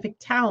specific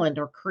talent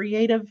or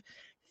creative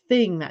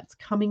thing that's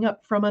coming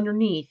up from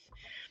underneath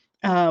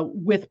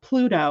with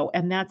Pluto,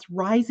 and that's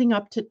rising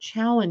up to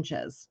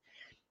challenges.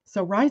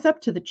 So rise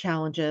up to the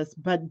challenges,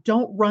 but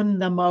don't run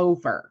them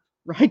over,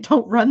 right?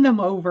 Don't run them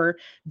over.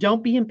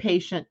 Don't be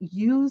impatient.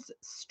 Use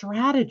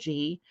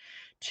strategy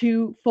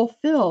to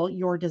fulfill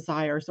your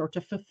desires or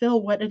to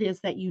fulfill what it is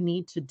that you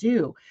need to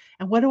do.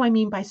 And what do I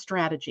mean by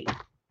strategy?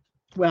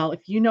 Well,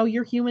 if you know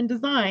your human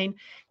design,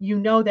 you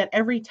know that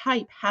every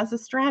type has a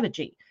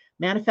strategy.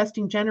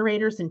 Manifesting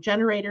generators and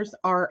generators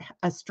are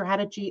a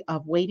strategy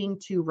of waiting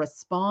to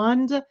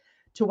respond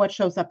to what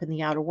shows up in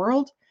the outer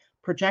world.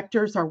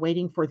 Projectors are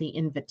waiting for the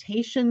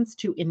invitations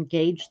to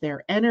engage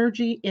their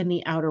energy in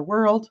the outer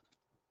world.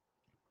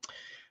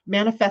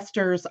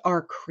 Manifestors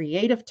are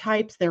creative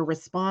types. They're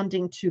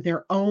responding to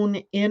their own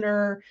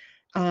inner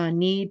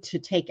need to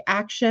take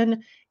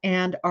action.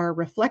 And our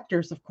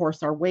reflectors, of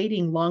course, are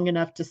waiting long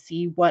enough to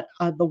see what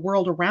the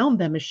world around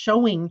them is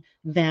showing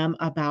them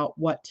about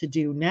what to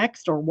do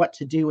next or what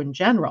to do in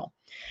general.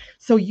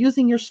 So,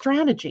 using your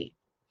strategy.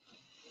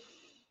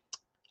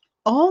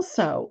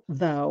 Also,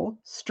 though,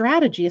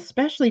 strategy,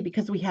 especially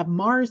because we have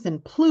Mars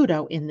and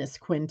Pluto in this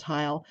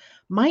quintile,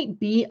 might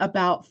be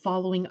about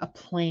following a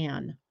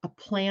plan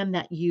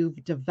that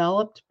you've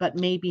developed, but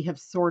maybe have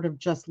sort of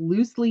just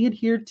loosely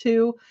adhered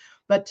to.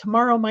 But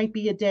tomorrow might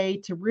be a day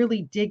to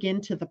really dig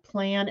into the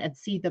plan and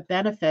see the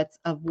benefits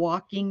of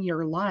walking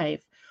your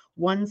life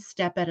one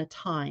step at a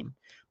time,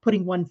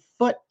 putting one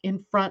foot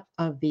in front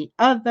of the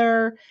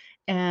other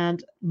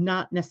and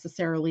not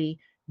necessarily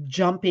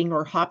jumping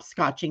or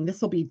hopscotching. This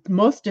will be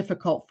most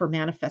difficult for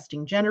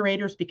manifesting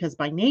generators because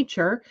by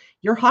nature,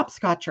 you're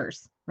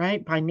hopscotchers,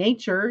 right? By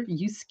nature,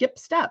 you skip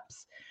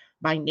steps.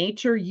 By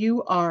nature,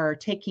 you are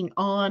taking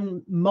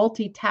on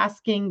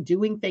multitasking,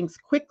 doing things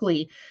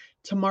quickly.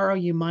 Tomorrow,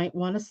 you might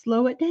want to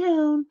slow it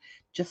down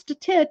just a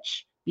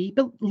titch, be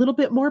a little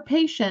bit more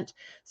patient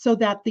so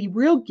that the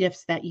real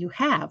gifts that you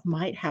have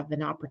might have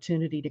an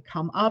opportunity to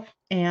come up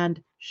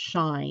and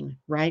shine,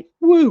 right?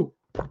 Woo!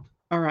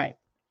 All right.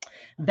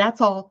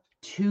 That's all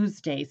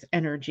Tuesday's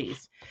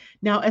energies.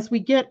 Now, as we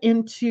get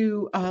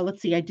into,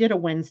 let's see, I did a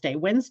Wednesday.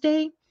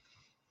 Wednesday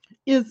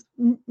is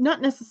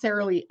not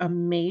necessarily a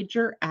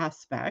major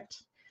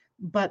aspect,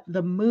 but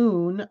the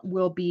moon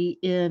will be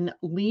in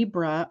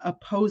Libra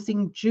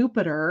opposing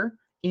Jupiter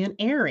in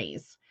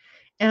Aries.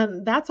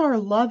 And that's our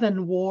love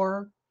and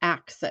war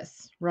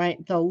axis,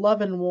 right? The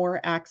love and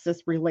war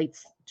axis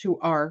relates to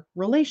our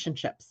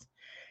relationships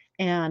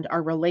and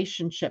our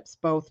relationships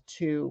both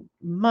to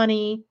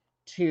money,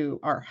 to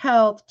our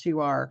health,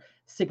 to our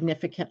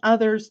significant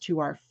others, to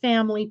our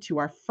family, to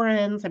our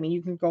friends. I mean,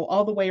 you can go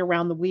all the way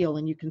around the wheel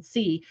and you can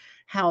see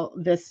how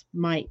this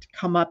might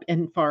come up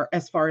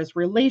as far as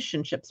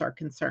relationships are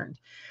concerned.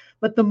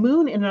 But the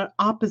moon in an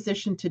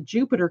opposition to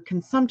Jupiter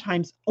can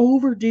sometimes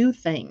overdo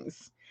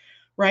things,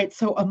 right?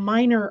 So a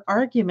minor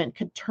argument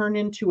could turn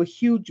into a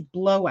huge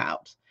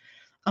blowout.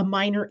 A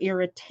minor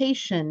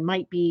irritation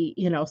might be,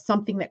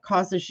 something that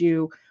causes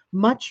you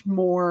much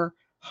more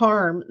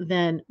harm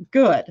than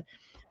good.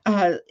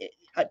 Uh,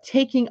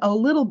 Taking a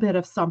little bit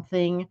of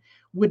something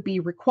would be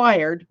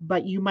required,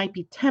 but you might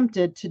be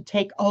tempted to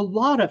take a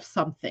lot of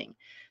something.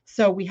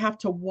 So we have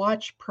to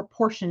watch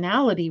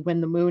proportionality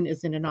when the moon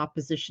is in an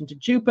opposition to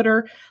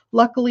Jupiter.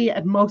 Luckily,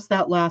 at most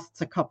that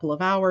lasts a couple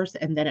of hours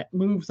and then it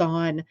moves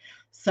on.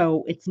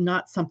 So it's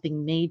not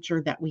something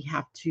major that we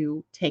have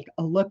to take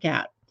a look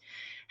at.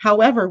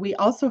 However, we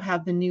also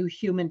have the new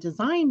Human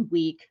Design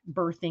Week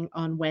birthing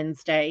on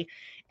Wednesday.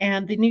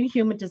 And the new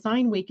Human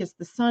Design Week is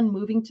the sun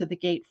moving to the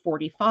gate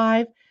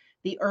 45,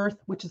 the earth,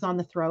 which is on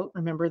the throat.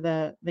 Remember,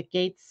 the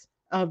gates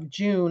of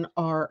June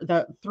are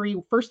the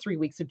first 3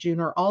 weeks of June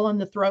are all on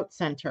the throat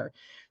center.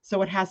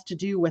 So it has to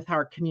do with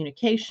our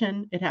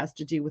communication, it has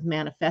to do with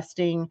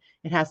manifesting,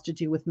 it has to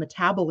do with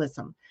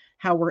metabolism,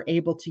 how we're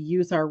able to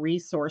use our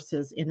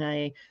resources in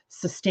a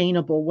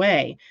sustainable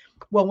way.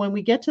 Well, when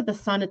we get to the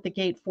sun at the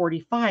gate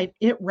 45,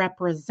 it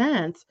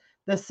represents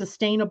the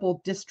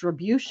sustainable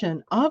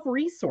distribution of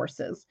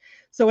resources.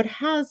 So it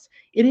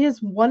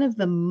is one of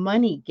the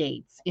money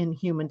gates in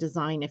human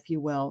design, if you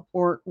will,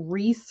 or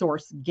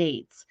resource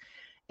gates.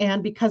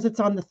 And because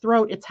it's on the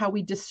throat, it's how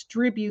we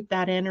distribute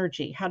that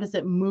energy. How does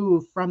it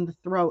move from the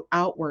throat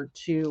outward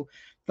to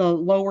the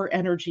lower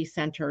energy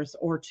centers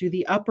or to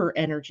the upper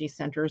energy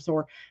centers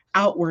or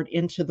outward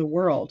into the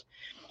world?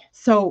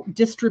 So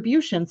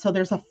distribution, so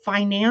there's a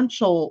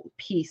financial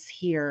piece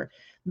here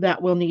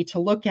that we'll need to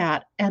look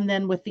at. And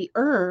then with the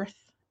earth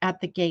at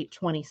the gate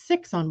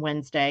 26 on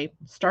Wednesday,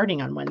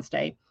 starting on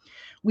Wednesday,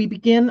 we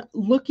begin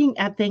looking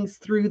at things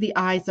through the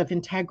eyes of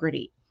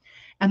integrity.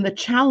 And the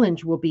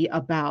challenge will be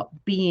about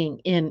being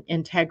in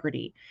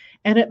integrity.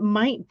 And it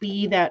might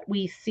be that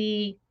we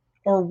see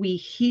or we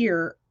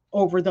hear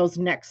over those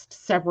next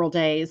several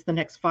days, the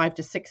next 5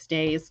 to 6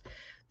 days,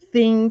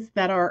 things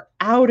that are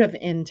out of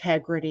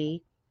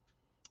integrity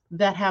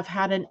that have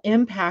had an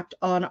impact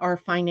on our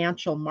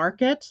financial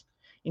market,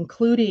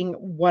 including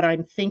what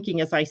I'm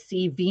thinking as I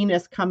see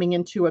Venus coming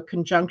into a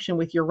conjunction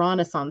with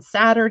Uranus on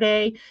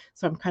Saturday.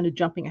 So I'm kind of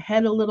jumping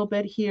ahead a little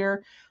bit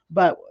here.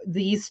 but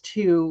these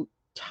two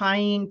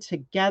tying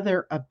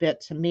together a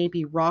bit to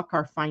maybe rock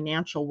our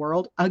financial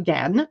world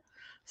again,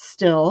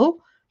 still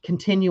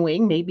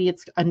continuing. Maybe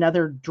it's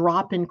another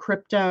drop in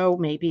crypto,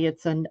 maybe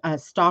it's a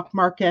stock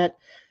market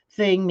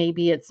thing,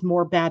 maybe it's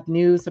more bad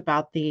news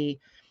about the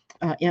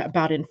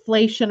about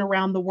inflation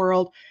around the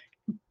world,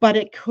 but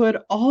it could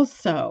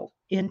also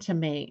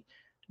intimate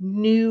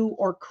new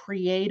or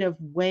creative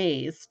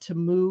ways to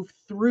move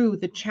through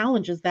the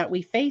challenges that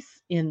we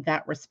face in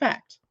that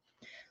respect.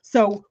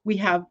 So we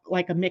have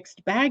like a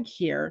mixed bag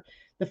here.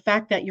 The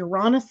fact that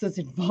Uranus is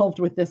involved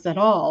with this at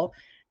all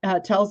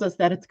tells us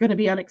that it's going to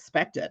be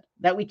unexpected,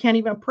 that we can't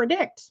even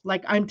predict.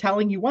 Like I'm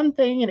telling you one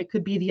thing and it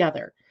could be the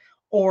other.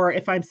 Or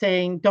if I'm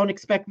saying, don't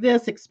expect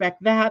this,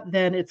 expect that,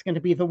 then it's going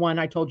to be the one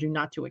I told you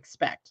not to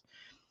expect.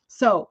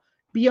 So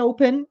be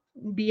open,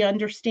 be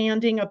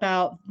understanding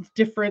about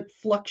different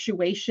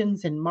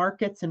fluctuations in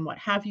markets and what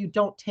have you.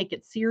 Don't take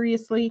it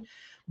seriously,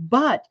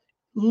 but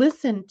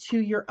listen to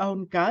your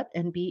own gut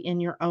and be in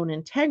your own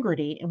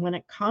integrity. And when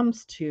it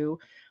comes to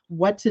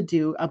what to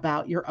do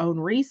about your own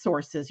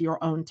resources,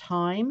 your own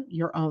time,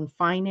 your own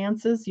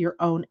finances, your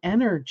own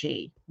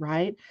energy,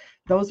 right?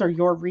 Those are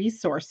your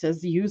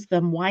resources. Use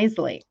them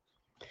wisely.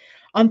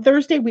 On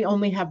Thursday, we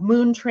only have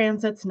moon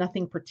transits,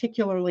 nothing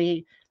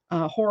particularly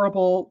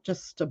horrible,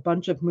 just a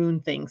bunch of moon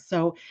things.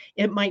 So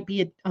it might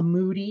be a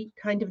moody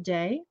kind of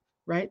day,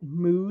 right?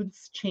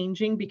 Moods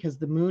changing because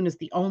the moon is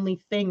the only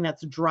thing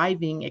that's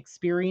driving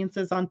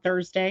experiences on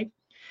Thursday.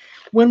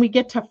 When we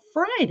get to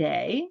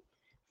Friday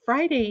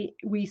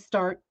we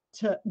start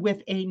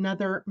with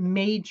another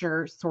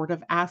major sort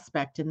of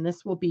aspect, and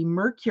this will be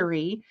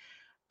Mercury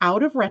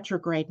out of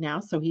retrograde now.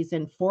 So he's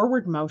in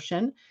forward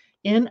motion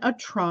in a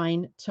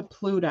trine to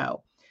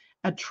Pluto.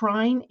 A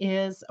trine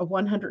is a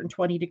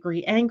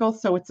 120-degree angle,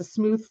 so it's a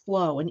smooth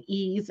flow, an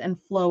ease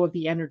and flow of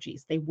the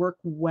energies. They work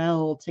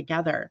well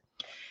together.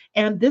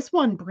 And this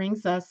one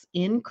brings us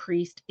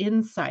increased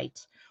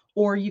insight,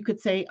 or you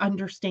could say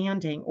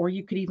understanding, or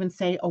you could even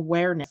say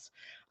awareness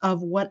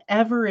of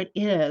whatever it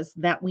is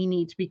that we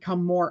need to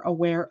become more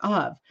aware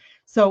of.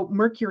 So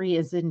Mercury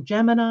is in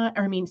Gemini,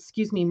 or I mean,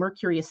 excuse me,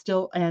 Mercury is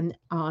still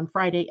on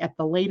Friday at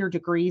the later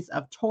degrees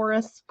of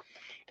Taurus.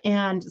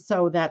 And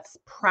so that's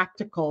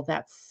practical,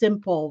 that's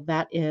simple,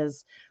 that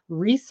is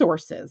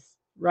resources,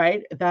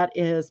 right? That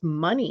is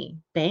money,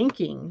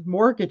 banking,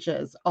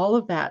 mortgages, all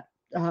of that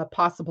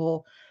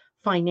possible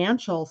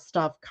financial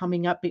stuff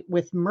coming up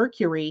with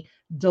Mercury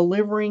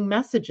delivering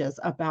messages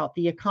about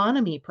the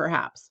economy,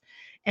 perhaps.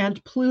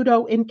 And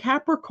Pluto in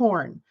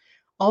Capricorn,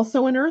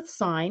 also an earth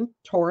sign.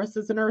 Taurus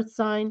is an earth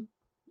sign,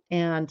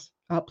 and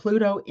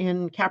Pluto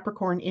in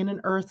Capricorn in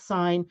an earth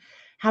sign,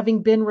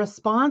 having been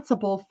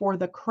responsible for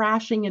the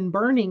crashing and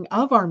burning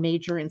of our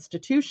major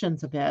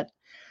institutions a bit.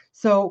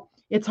 So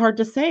it's hard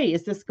to say,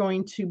 is this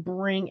going to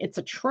bring, it's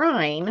a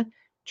trine.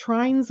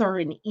 Trines are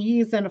an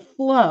ease and a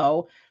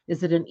flow.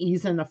 Is it an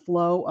ease and a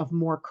flow of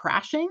more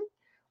crashing?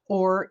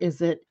 Or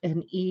is it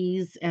an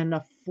ease and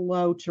a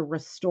flow to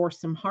restore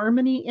some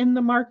harmony in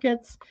the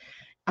markets?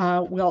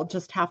 We'll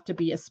just have to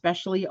be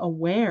especially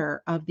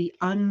aware of the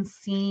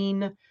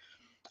unseen,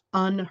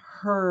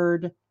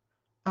 unheard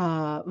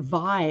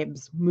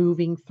vibes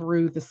moving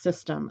through the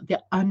system,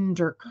 the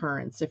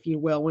undercurrents, if you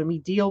will. When we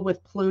deal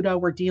with Pluto,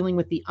 we're dealing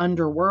with the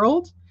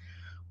underworld.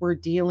 We're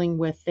dealing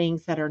with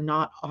things that are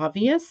not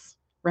obvious,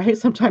 right?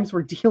 Sometimes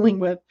we're dealing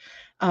with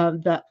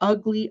the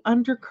ugly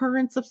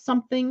undercurrents of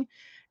something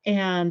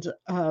and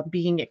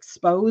being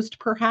exposed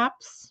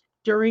perhaps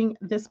during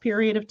this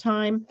period of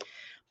time.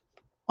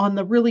 On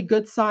the really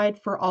good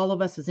side for all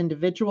of us as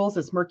individuals,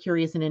 as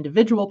Mercury is an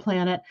individual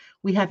planet,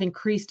 we have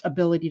increased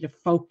ability to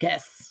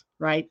focus,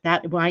 right?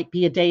 That might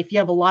be a day if you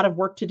have a lot of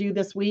work to do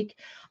this week,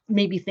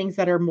 maybe things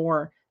that are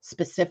more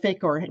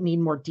specific or need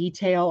more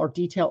detail or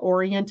detail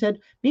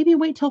oriented, maybe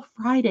wait till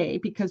Friday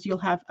because you'll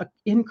have an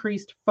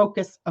increased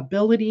focus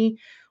ability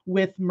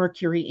with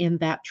Mercury in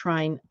that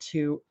trine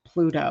to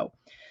Pluto.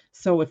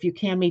 So if you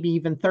can, maybe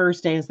even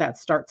Thursday as that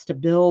starts to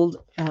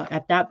build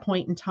at that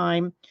point in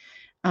time,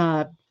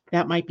 uh,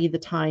 that might be the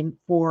time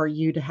for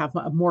you to have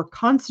a more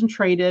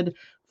concentrated,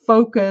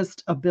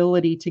 focused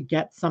ability to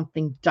get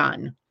something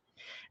done.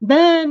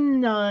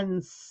 Then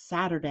on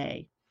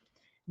Saturday,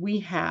 we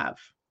have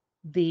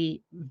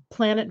the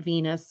planet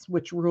Venus,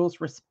 which rules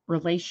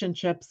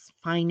relationships,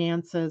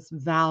 finances,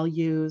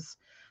 values,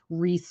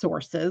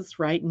 resources,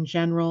 right, in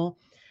general,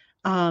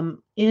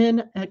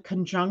 in a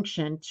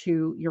conjunction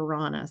to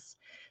Uranus.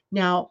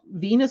 Now,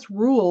 Venus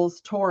rules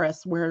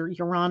Taurus, where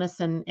Uranus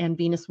and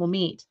Venus will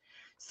meet.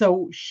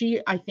 So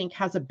she, I think,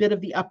 has a bit of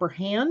the upper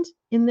hand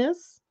in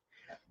this.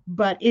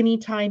 But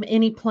anytime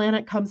any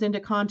planet comes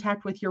into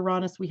contact with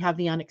Uranus, we have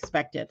the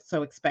unexpected.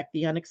 So expect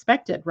the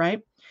unexpected,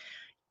 right?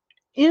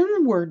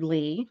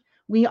 Inwardly,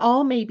 we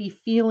all may be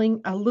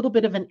feeling a little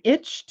bit of an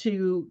itch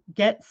to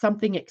get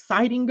something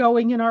exciting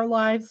going in our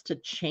lives, to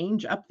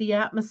change up the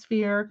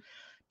atmosphere,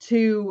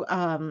 to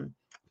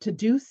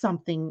do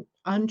something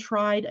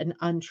untried and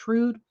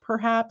untrue,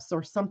 perhaps,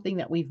 or something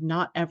that we've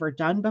not ever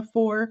done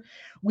before.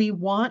 We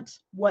want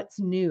what's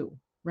new.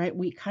 right?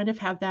 We kind of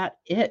have that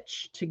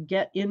itch to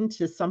get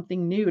into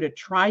something new, to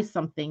try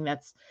something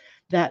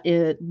that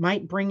it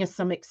might bring us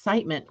some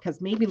excitement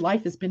because maybe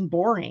life has been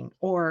boring,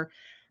 or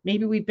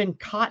maybe we've been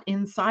caught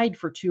inside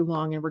for too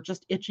long and we're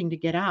just itching to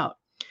get out.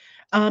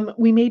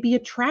 We may be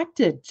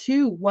attracted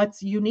to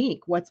what's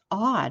unique, what's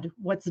odd,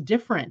 what's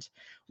different,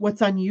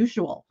 what's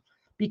unusual,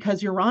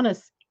 because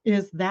Uranus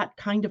is that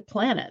kind of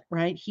planet,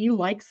 right? He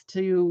likes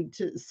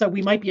so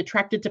we might be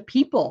attracted to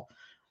people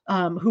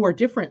who are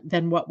different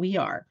than what we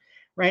are,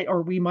 right?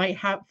 Or we might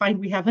find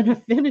we have an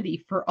affinity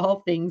for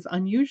all things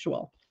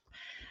unusual.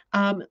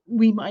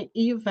 We might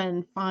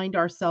even find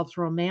ourselves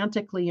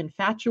romantically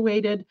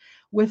infatuated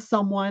with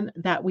someone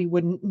that we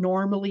wouldn't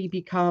normally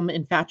become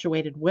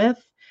infatuated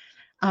with.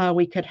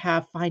 We could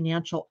have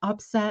financial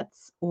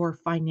upsets or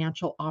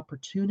financial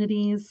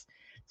opportunities.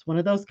 It's one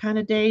of those kind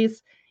of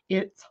days.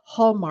 Its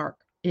hallmark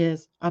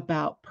is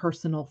about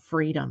personal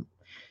freedom.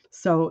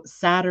 So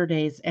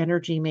Saturday's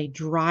energy may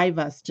drive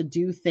us to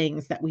do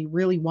things that we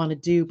really want to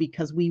do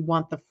because we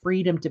want the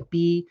freedom to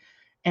be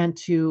and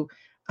to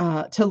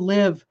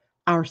live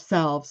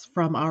ourselves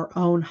from our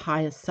own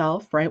highest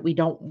self, right? We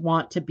don't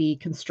want to be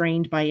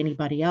constrained by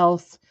anybody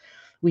else.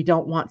 We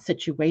don't want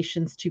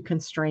situations to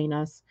constrain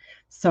us.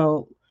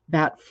 So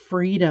that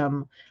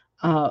freedom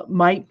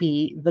might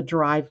be the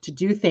drive to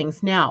do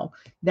things. Now,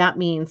 that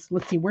means,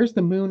 let's see, where's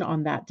the moon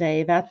on that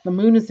day? That the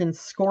moon is in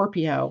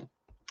Scorpio.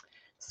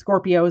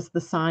 Scorpio is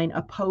the sign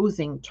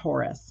opposing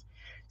Taurus.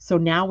 So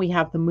now we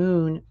have the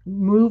moon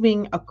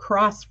moving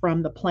across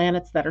from the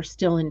planets that are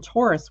still in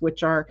Taurus,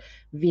 which are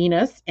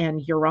Venus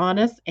and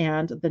Uranus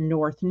and the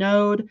North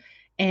Node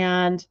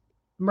and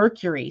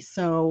Mercury.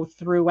 So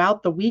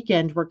throughout the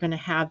weekend, we're going to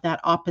have that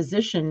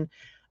opposition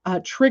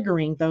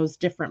triggering those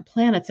different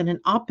planets. And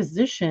an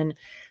opposition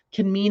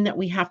can mean that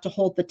we have to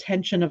hold the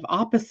tension of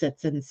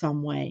opposites in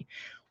some way.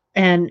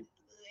 And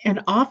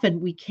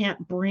often we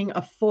can't bring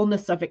a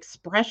fullness of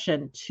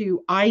expression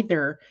to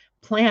either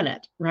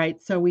planet, right?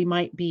 So we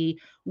might be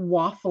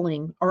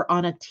waffling or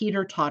on a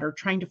teeter totter,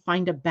 trying to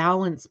find a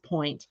balance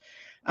point.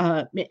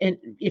 And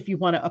if you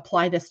want to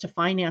apply this to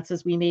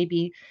finances, we may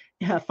be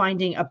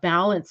finding a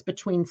balance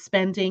between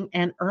spending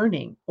and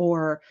earning,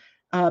 or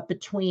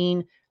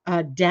between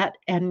debt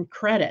and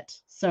credit.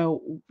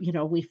 So,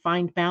 we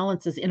find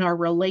balances in our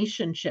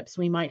relationships.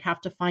 We might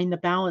have to find the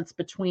balance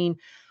between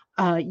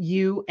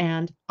you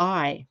and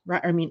I,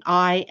 right? I mean,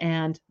 I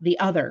and the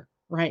other,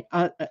 right?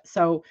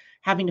 So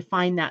having to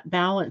find that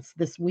balance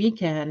this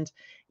weekend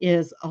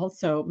is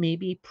also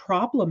maybe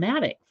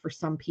problematic for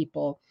some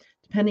people,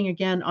 depending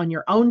again on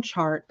your own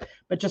chart.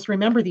 But just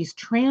remember, these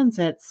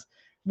transits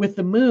with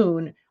the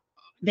moon,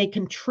 they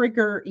can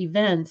trigger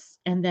events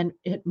and then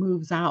it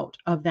moves out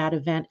of that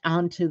event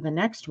onto the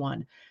next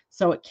one.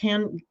 So it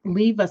can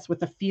leave us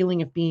with a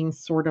feeling of being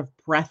sort of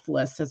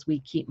breathless as we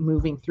keep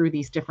moving through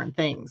these different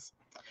things.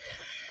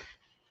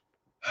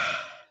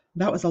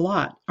 That was a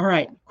lot. All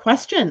right,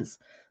 questions.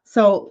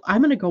 So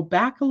I'm going to go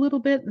back a little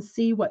bit and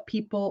see what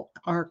people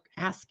are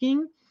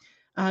asking.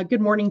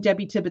 Good morning,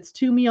 Debbie Tibbetts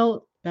Two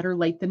Meal. Better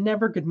late than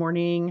never. Good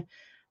morning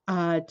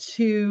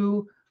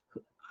to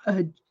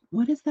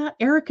what is that?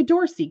 Erica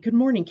Dorsey. Good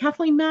morning,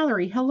 Kathleen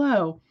Mallory.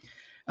 Hello.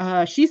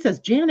 She says,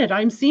 Janet,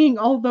 I'm seeing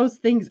all those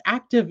things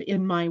active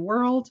in my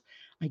world.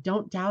 I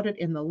don't doubt it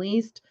in the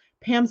least.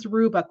 Pam's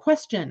Ruba,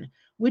 question.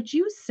 Would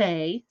you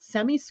say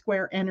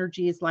semi-square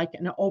energy is like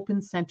an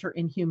open center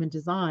in human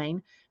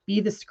design? Be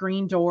the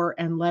screen door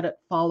and let it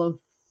follow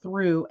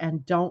through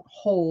and don't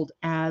hold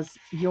as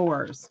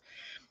yours.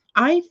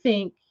 I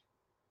think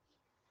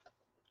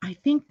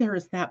there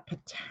is that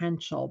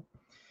potential,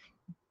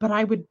 but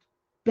I would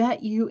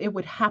bet you it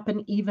would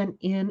happen even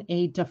in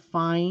a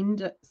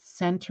defined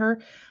center.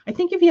 I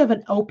think if you have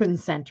an open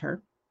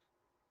center,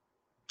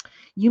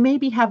 you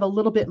maybe have a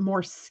little bit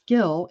more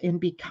skill in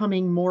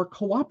becoming more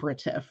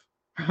cooperative,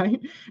 right?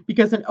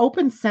 Because an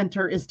open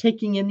center is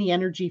taking in the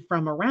energy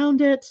from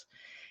around it.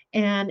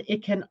 And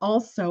it can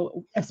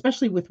also,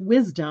 especially with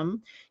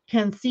wisdom,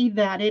 can see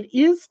that it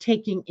is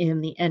taking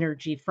in the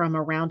energy from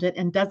around it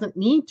and doesn't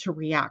need to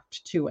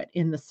react to it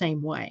in the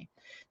same way,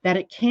 that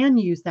it can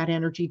use that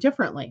energy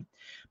differently.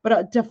 But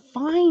a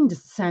defined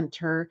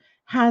center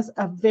has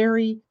a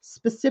very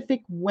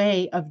specific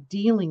way of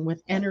dealing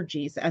with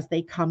energies as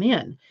they come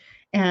in.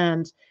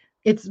 And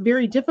it's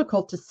very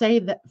difficult to say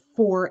that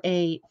for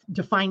a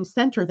defined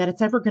center that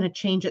it's ever going to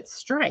change its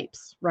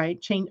stripes,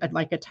 right? Change,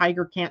 like a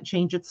tiger can't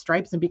change its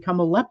stripes and become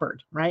a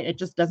leopard, right? It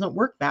just doesn't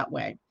work that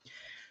way.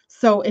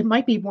 So it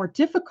might be more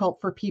difficult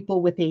for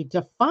people with a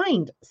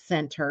defined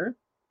center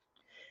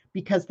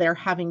because they're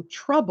having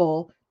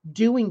trouble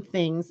doing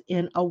things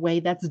in a way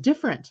that's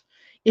different.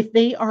 If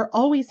they are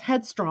always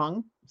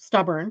headstrong,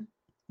 stubborn,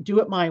 do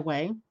it my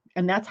way,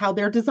 and that's how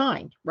they're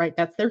designed, right?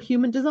 That's their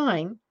human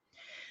design.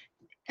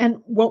 And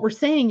what we're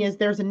saying is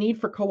there's a need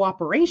for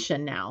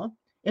cooperation now.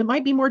 It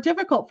might be more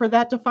difficult for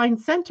that defined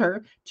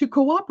center to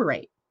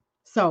cooperate.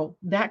 So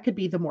that could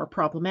be the more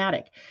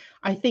problematic.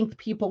 I think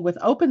people with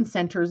open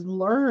centers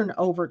learn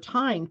over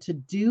time to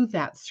do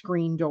that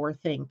screen door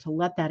thing, to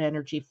let that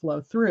energy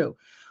flow through.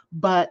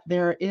 But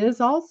there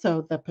is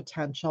also the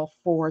potential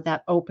for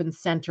that open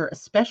center,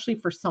 especially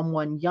for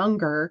someone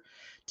younger,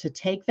 to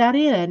take that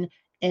in,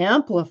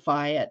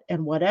 amplify it,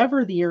 and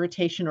whatever the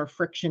irritation or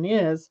friction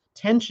is,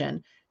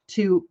 tension,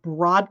 to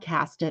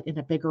broadcast it in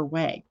a bigger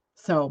way.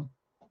 So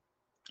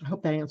I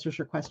hope that answers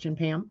your question,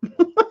 Pam.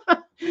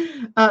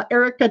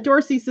 Erica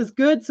Dorsey says,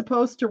 good,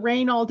 supposed to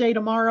rain all day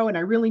tomorrow, and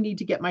I really need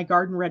to get my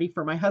garden ready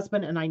for my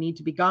husband, and I need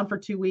to be gone for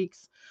 2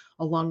 weeks,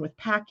 along with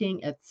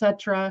packing,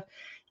 etc.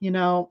 You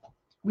know,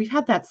 we've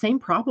had that same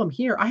problem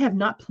here. I have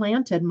not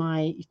planted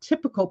my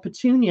typical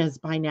petunias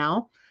by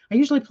now. I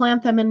usually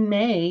plant them in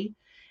May,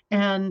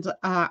 and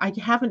I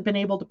haven't been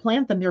able to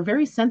plant them. They're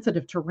very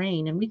sensitive to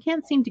rain, and we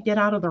can't seem to get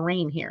out of the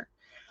rain here,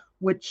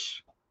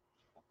 which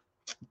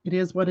it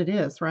is what it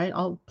is, right?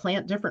 I'll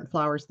plant different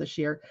flowers this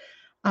year.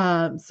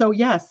 So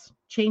yes,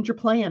 change your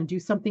plan. Do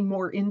something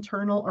more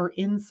internal or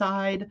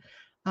inside,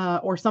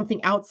 or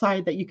something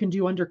outside that you can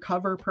do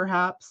undercover,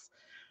 perhaps.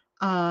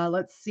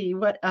 Let's see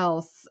what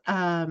else.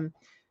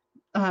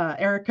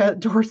 Erica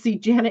Dorsey,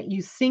 Janet,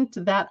 you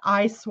synced that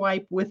I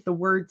swipe with the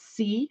word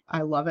 "see."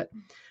 I love it.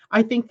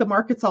 I think the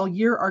markets all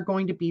year are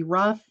going to be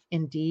rough.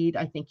 Indeed,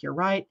 I think you're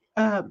right.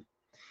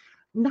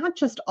 Not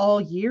just all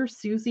year,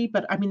 Susie,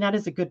 but I mean, that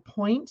is a good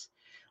point.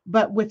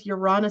 But with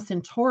Uranus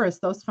and Taurus,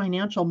 those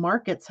financial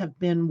markets have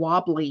been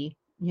wobbly,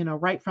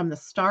 right from the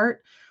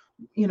start,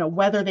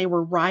 whether they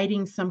were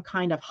riding some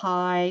kind of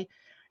high.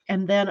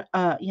 And then,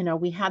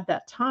 we had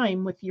that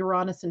time with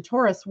Uranus and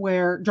Taurus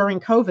where during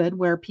COVID,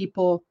 where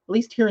people, at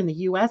least here in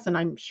the US, and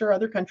I'm sure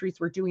other countries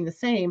were doing the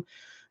same,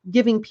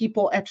 giving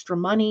people extra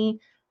money.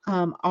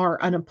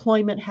 Our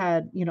unemployment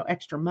had,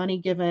 extra money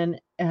given.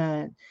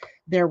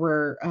 There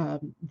were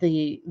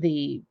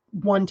the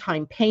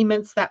one-time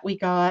payments that we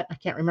got. I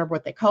can't remember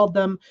what they called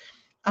them,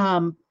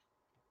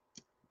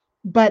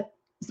 but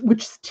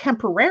which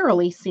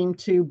temporarily seemed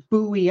to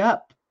buoy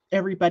up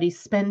everybody's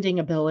spending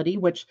ability,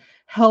 which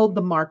held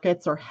the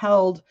markets or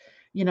held,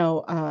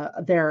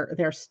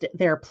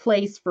 their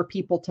place for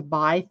people to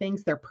buy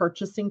things, their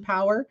purchasing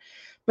power.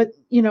 But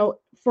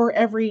for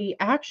every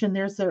action,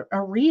 there's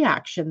a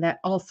reaction that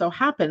also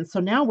happens. So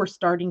now we're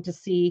starting to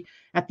see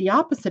at the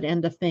opposite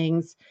end of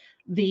things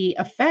the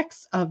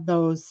effects of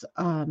those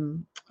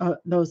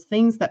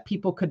things that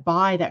people could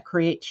buy that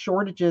create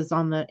shortages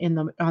on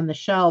the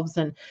shelves,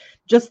 and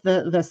just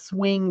the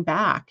swing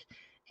back.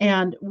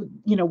 And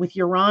with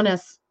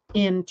Uranus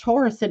in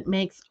Taurus, it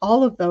makes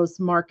all of those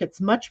markets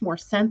much more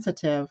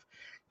sensitive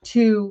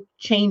to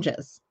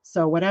changes.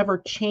 So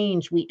whatever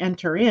change we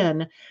enter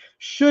in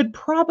should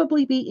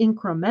probably be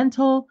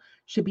incremental,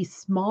 should be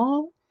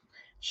small,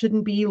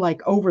 shouldn't be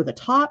like over the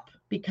top,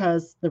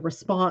 because the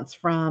response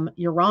from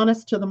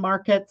Uranus to the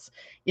markets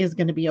is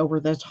going to be over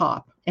the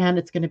top and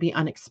it's going to be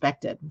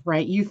unexpected,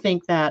 right? You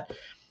think that,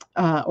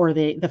 or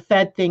the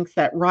Fed thinks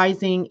that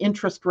rising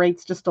interest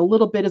rates just a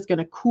little bit is going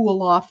to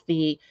cool off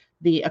the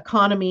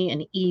economy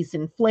and ease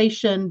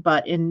inflation,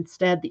 but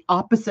instead the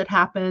opposite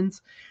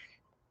happens,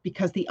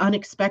 because the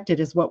unexpected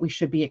is what we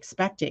should be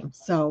expecting.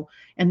 So,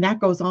 and that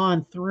goes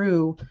on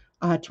through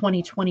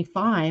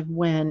 2025,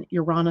 when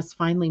Uranus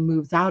finally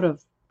moves out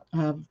of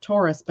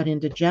Taurus, but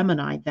into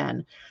Gemini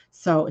then.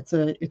 So it's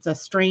a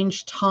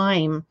strange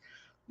time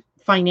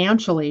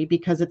financially,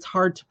 because it's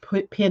hard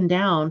to pin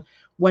down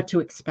what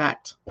to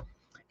expect.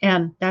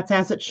 And that's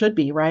as it should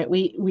be, right?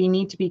 We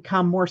need to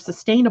become more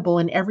sustainable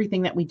in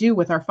everything that we do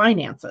with our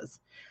finances,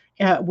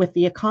 with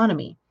the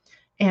economy.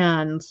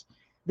 And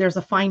there's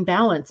a fine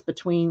balance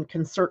between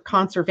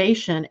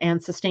conservation and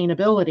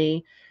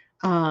sustainability,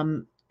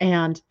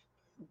 and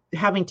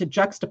having to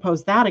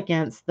juxtapose that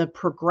against the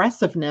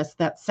progressiveness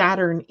that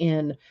Saturn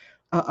in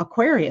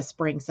Aquarius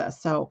brings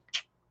us. So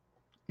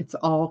it's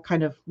all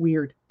kind of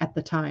weird at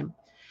the time.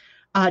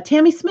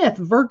 Tammy Smith,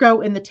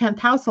 Virgo in the 10th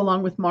house,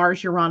 along with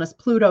Mars, Uranus,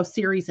 Pluto,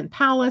 Ceres, and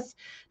Pallas.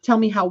 Tell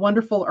me how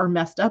wonderful or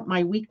messed up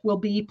my week will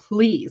be,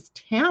 please.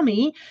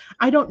 Tammy,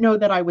 I don't know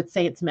that I would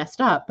say it's messed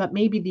up, but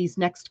maybe these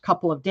next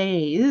couple of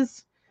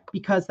days,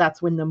 because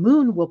that's when the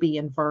moon will be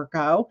in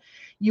Virgo,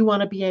 you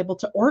want to be able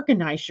to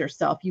organize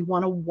yourself. You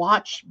want to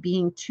watch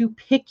being too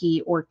picky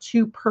or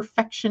too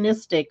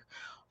perfectionistic,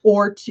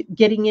 or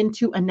getting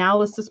into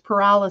analysis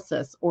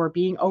paralysis, or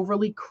being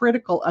overly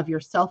critical of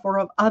yourself or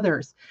of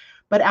others.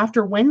 But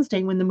after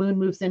Wednesday, when the moon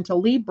moves into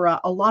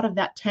Libra, a lot of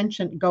that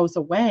tension goes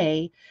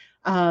away,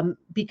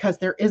 because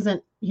there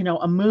isn't,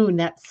 a moon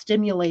that's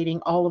stimulating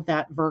all of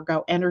that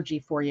Virgo energy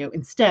for you.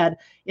 Instead,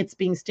 it's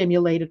being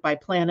stimulated by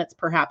planets,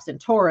 perhaps in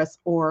Taurus,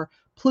 or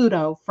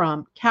Pluto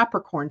from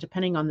Capricorn,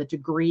 depending on the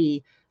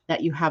degree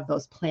that you have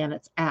those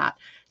planets at.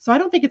 So I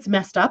don't think it's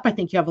messed up. I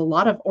think you have a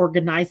lot of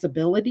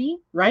organizability,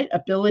 right?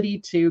 Ability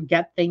to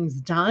get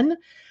things done.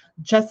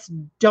 Just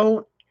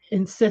don't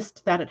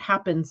insist that it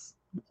happens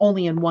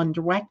only in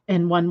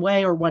one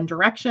way or one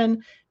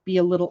direction. Be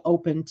a little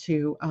open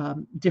to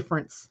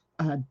different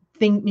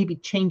thing, maybe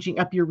changing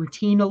up your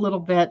routine a little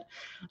bit,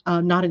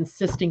 not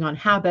insisting on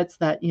habits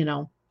that,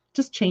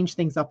 just change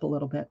things up a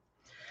little bit.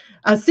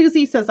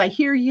 Susie says, I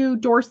hear you,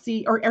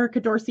 Dorsey or Erica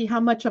Dorsey. How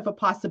much of a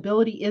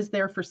possibility is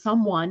there for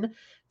someone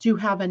to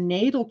have a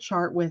natal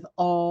chart with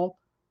all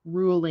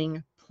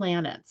ruling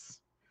planets?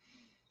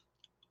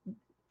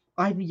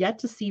 I've yet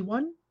to see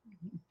one,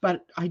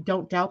 but I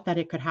don't doubt that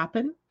it could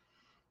happen.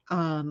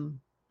 Um,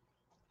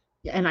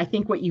 and I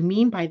think what you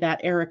mean by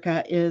that,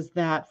 Erica, is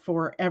that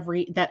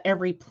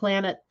every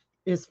planet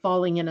is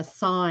falling in a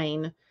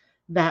sign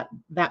that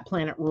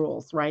planet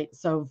rules, right?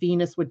 So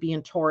Venus would be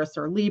in Taurus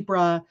or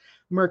Libra,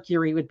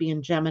 Mercury would be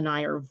in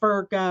Gemini or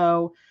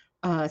Virgo,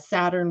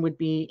 Saturn would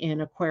be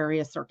in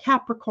Aquarius or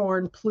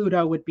Capricorn,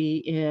 Pluto would be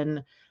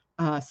in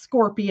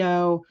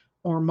Scorpio,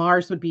 or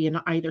Mars would be in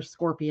either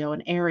Scorpio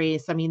and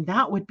Aries. I mean,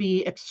 that would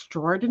be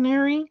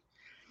extraordinary.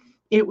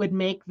 It would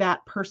make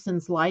that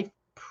person's life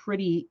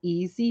pretty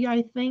easy,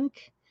 I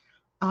think,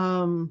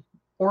 um,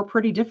 or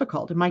pretty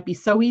difficult. It might be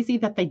so easy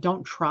that they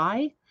don't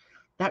try.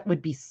 That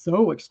would be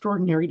so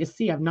extraordinary to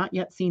see. I've not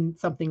yet seen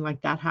something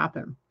like that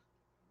happen,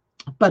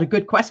 but a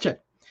good question.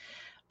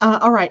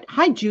 All right.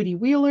 Hi, Judy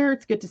Wheeler.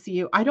 It's good to see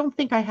you. I don't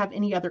think I have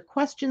any other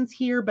questions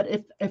here, but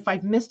if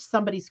I've missed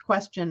somebody's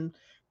question,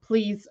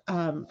 please,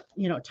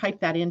 type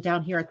that in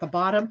down here at the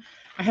bottom.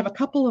 I have a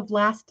couple of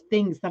last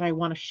things that I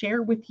want to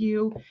share with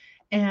you,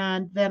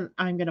 and then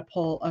I'm going to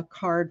pull a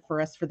card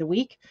for us for the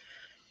week.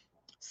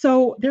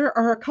 So there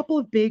are a couple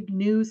of big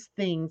news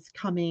things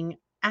coming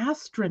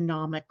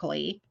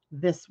astronomically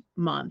this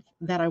month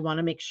that I want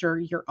to make sure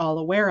you're all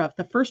aware of.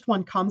 The first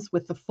one comes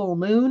with the full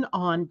moon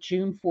on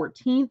June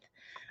 14th.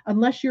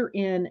 Unless you're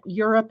in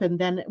Europe, and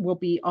then it will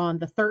be on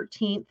the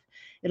 13th.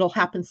 It'll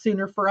happen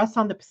sooner. For us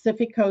on the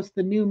Pacific coast,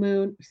 the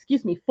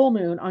full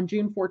moon on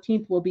June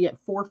 14th will be at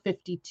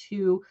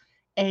 4:52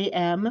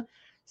 a.m.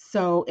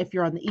 So if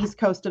you're on the east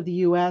coast of the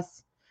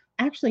US,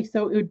 actually,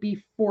 so it would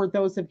be for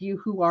those of you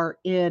who are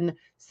in,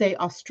 say,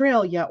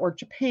 Australia or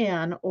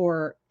Japan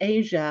or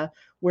Asia,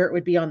 where it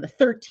would be on the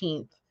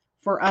 13th.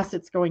 For us,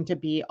 it's going to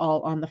be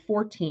all on the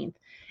 14th.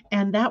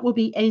 And that will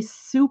be a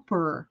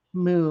super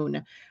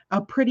moon,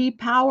 a pretty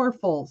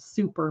powerful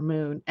super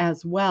moon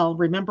as well.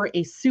 Remember,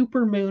 a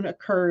super moon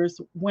occurs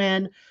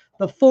when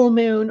the full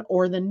moon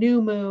or the new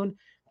moon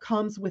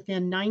comes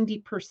within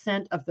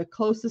 90% of the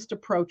closest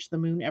approach the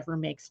moon ever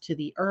makes to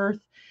the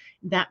Earth.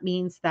 That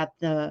means that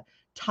the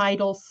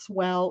tidal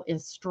swell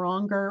is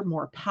stronger,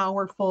 more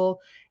powerful.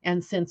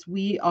 And since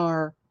we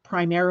are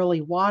primarily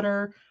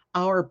water,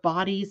 our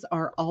bodies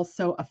are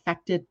also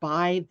affected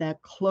by the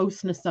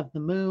closeness of the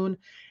moon.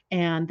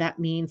 And that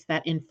means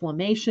that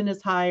inflammation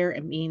is higher.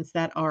 It means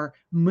that our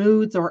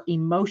moods or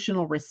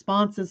emotional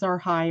responses are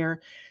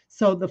higher.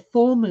 So the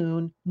full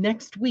moon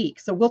next week.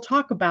 So we'll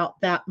talk about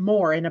that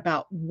more and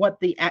about what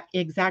the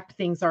exact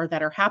things are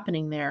that are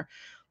happening there.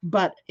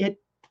 But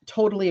it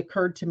totally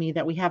occurred to me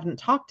that we haven't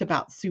talked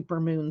about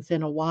super moons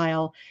in a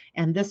while,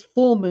 and this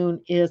full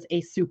moon is a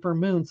super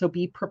moon. So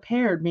be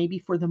prepared maybe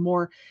for the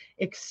more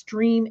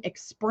extreme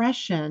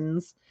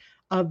expressions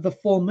of the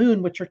full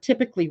moon, which are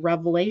typically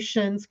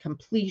revelations,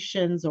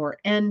 completions, or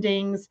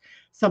endings,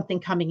 something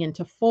coming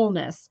into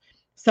fullness.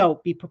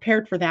 So be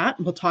prepared for that.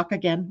 We'll talk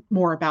again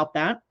more about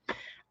that.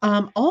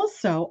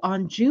 Also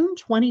on June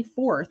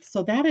 24th,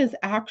 so that is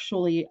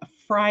actually a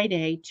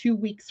Friday, 2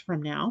 weeks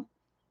from now,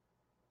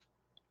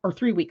 or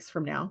 3 weeks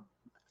from now.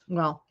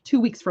 Well, 2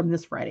 weeks from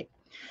this Friday.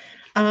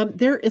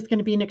 There is going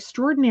to be an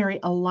extraordinary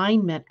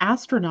alignment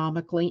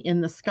astronomically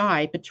in the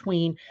sky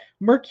between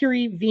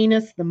Mercury,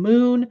 Venus, the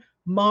moon,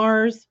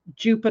 Mars,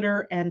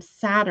 Jupiter, and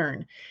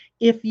Saturn.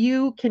 If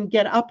you can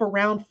get up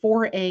around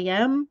 4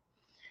 a.m.,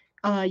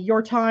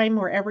 your time,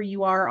 wherever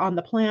you are on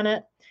the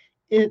planet,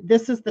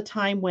 this is the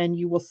time when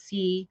you will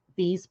see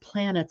these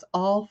planets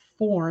all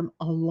form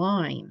a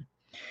line.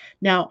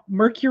 Now,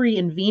 Mercury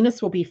and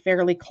Venus will be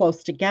fairly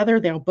close together.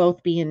 They'll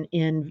both be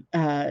in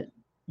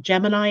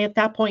Gemini at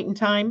that point in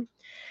time,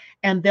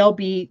 and they'll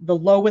be the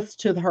lowest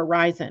to the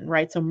horizon,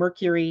 right? So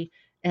Mercury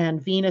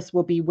and Venus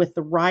will be with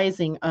the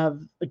rising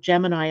of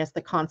Gemini as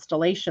the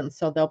constellation.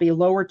 So they'll be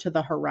lower to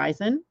the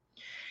horizon.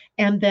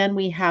 And then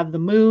we have the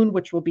moon,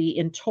 which will be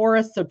in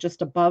Taurus, so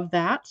just above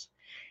that.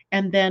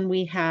 And then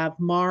we have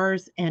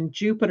Mars and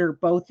Jupiter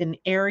both in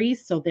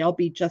Aries, so they'll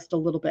be just a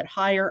little bit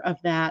higher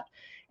of that.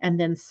 And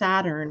then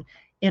Saturn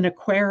in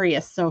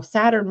Aquarius. So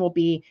Saturn will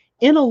be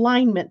in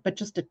alignment, but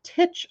just a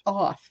titch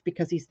off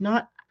because he's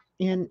not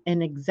in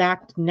an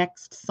exact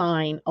next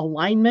sign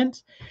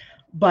alignment,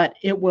 but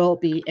it will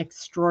be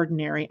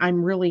extraordinary.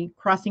 I'm really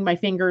crossing my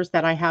fingers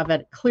that I have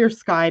a clear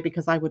sky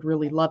because I would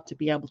really love to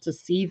be able to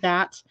see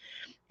that.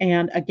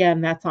 And again,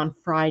 that's on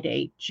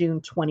Friday,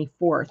 June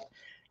 24th.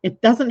 It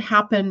doesn't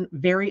happen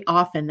very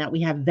often that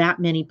we have that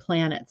many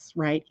planets,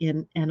 right,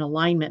 in an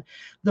alignment.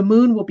 The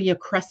moon will be a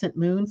crescent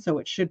moon, so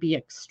it should be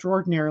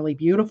extraordinarily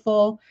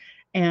beautiful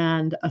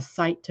and a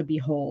sight to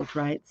behold,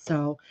 right?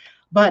 So,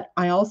 but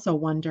I also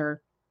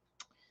wonder,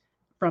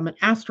 from an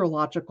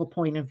astrological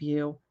point of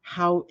view,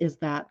 how is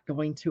that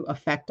going to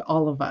affect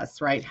all of us,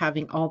 right?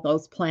 Having all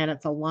those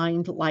planets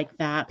aligned like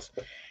that.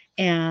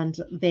 and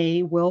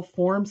they will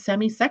form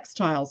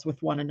semi-sextiles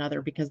with one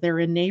another because they're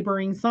in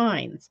neighboring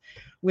signs,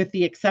 with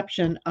the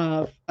exception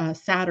of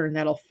Saturn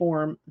that'll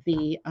form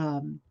the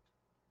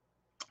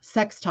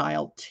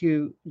sextile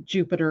to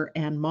Jupiter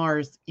and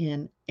Mars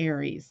in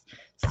Aries.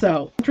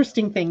 So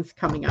interesting things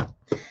coming up.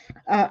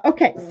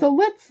 Okay, so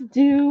let's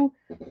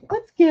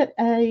get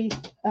a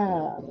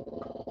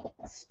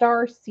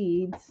star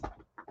seeds.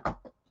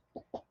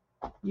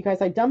 You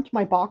guys, I dumped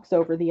my box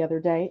over the other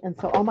day, and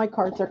so all my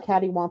cards are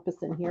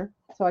cattywampus in here.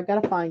 So I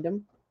got to find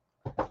them.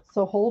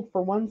 So hold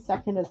for 1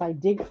 second as I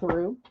dig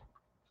through.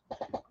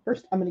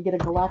 First, I'm going to get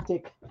a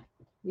galactic.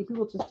 Maybe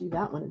we'll just do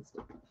that one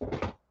instead.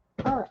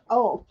 All right.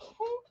 Oh,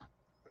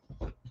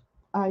 okay.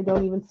 I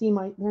don't even see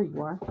my. There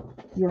you are.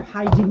 You're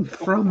hiding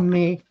from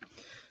me.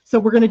 So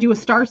we're going to do a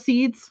star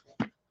seeds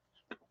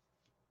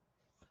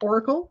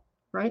oracle,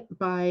 right,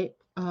 by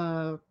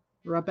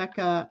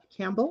Rebecca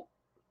Campbell.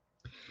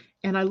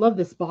 And I love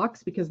this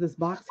box because this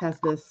box has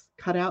this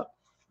cutout.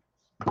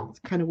 It's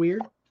kind of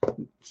weird.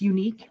 It's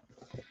unique.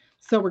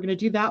 So we're going to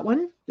do that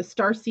one, the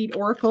Starseed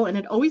Oracle, and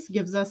it always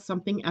gives us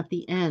something at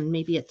the end,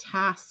 maybe a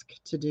task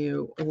to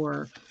do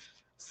or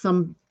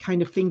some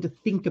kind of thing to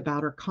think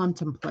about or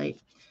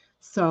contemplate.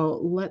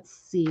 So let's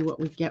see what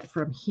we get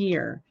from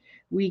here.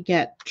 We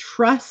get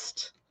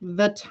trust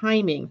the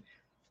timing.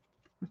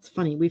 It's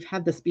funny, we've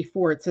had this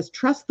before. It says,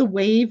 trust the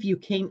wave you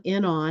came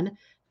in on.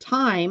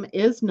 Time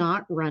is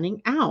not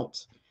running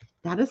out.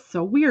 That is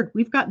so weird.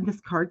 We've gotten this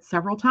card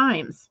several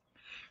times.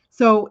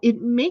 So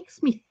it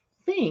makes me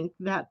think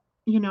that,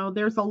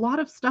 there's a lot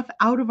of stuff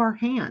out of our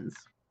hands,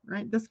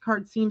 right? This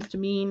card seems to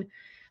mean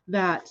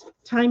that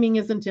timing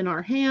isn't in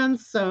our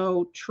hands.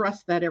 So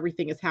trust that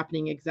everything is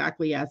happening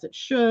exactly as it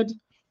should.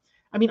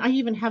 I mean, I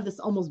even have this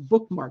almost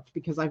bookmarked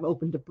because I've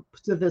opened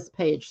to this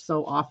page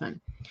so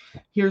often.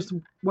 Here's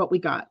what we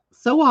got.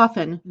 So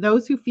often,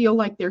 those who feel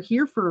like they're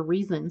here for a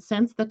reason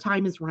sense that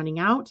time is running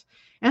out,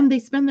 and they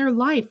spend their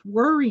life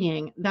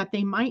worrying that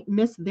they might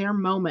miss their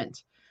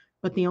moment.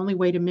 But the only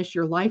way to miss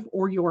your life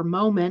or your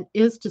moment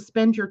is to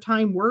spend your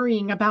time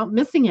worrying about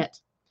missing it.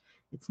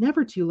 It's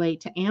never too late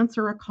to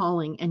answer a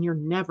calling, and you're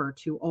never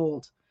too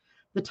old.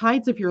 The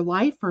tides of your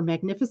life are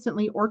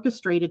magnificently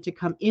orchestrated to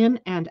come in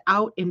and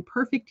out in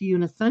perfect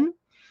unison.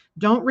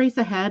 Don't race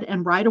ahead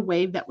and ride a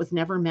wave that was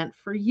never meant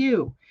for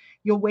you.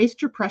 You'll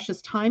waste your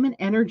precious time and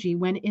energy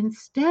when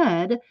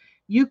instead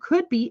you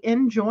could be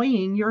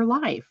enjoying your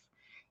life.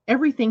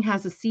 Everything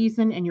has a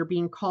season, and you're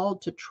being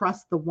called to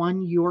trust the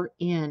one you're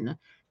in.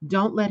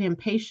 Don't let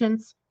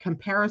impatience,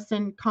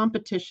 comparison,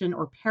 competition,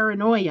 or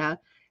paranoia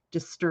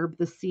disturb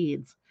the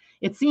seeds.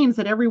 It seems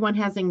that everyone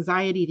has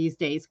anxiety these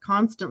days,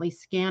 constantly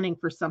scanning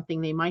for something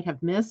they might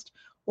have missed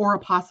or a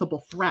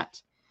possible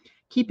threat.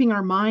 Keeping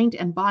our mind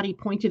and body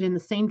pointed in the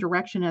same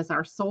direction as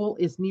our soul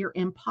is near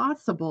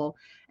impossible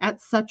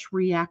at such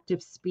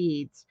reactive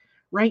speeds.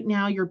 Right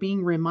now, you're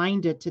being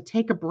reminded to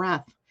take a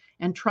breath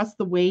and trust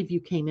the wave you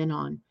came in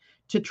on,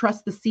 to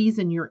trust the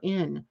season you're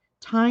in.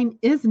 Time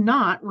is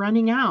not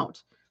running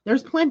out.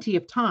 There's plenty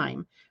of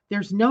time.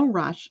 There's no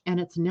rush, and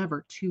it's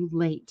never too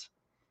late.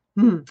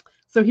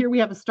 So here we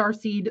have a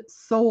starseed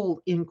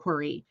soul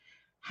inquiry.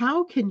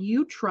 How can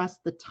you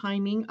trust the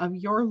timing of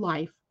your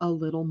life a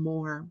little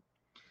more?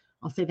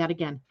 I'll say that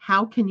again.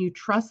 How can you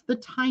trust the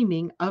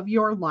timing of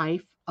your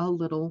life a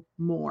little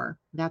more?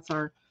 That's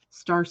our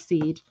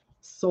starseed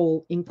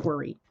soul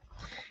inquiry.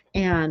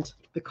 And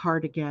the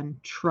card again,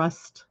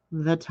 trust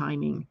the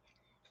timing.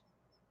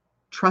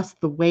 Trust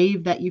the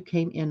wave that you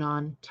came in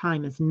on.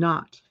 Time is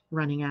not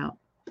running out.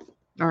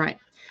 All right.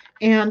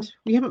 And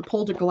we haven't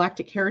pulled a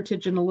galactic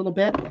heritage in a little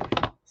bit.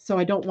 So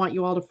I don't want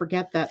you all to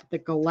forget that the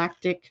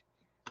galactic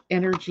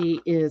energy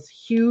is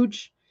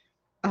huge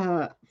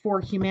for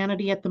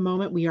humanity at the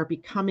moment. We are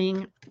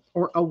becoming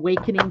or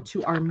awakening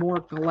to our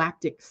more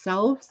galactic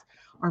selves,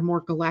 our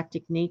more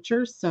galactic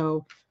nature.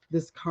 So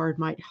this card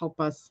might help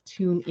us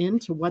tune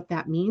into what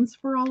that means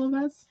for all of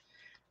us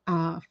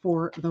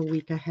for the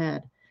week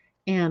ahead.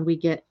 And we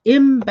get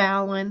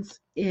imbalance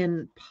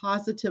in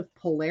positive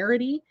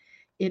polarity.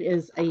 It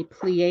is a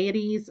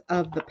Pleiades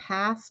of the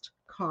past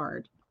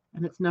card,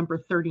 and it's number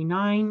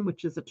 39,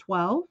 which is a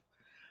 12,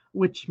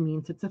 which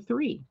means it's a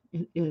 3.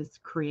 It is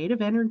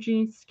creative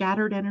energy,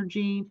 scattered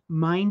energy,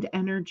 mind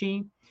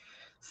energy.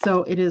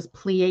 So it is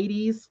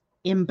Pleiades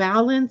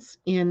imbalance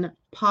in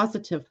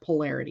positive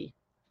polarity.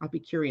 I'll be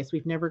curious.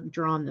 We've never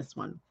drawn this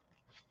one.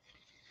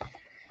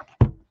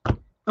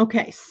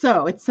 Okay,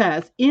 so it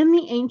says, in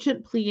the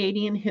ancient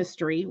Pleiadian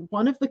history,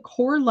 one of the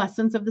core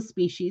lessons of the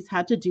species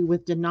had to do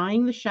with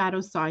denying the shadow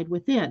side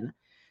within.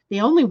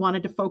 They only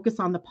wanted to focus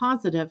on the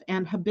positive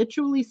and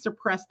habitually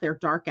suppress their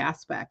dark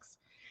aspects.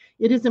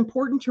 It is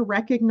important to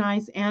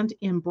recognize and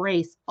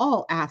embrace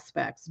all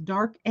aspects,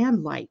 dark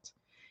and light.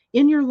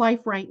 In your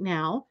life right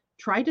now,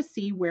 try to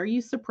see where you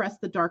suppress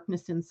the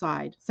darkness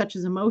inside, such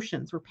as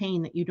emotions or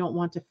pain that you don't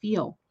want to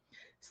feel.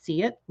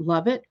 See it,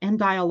 love it, and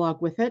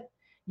dialogue with it.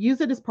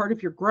 Use it as part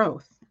of your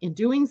growth. In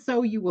doing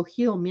so, you will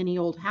heal many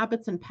old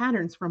habits and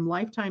patterns from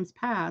lifetimes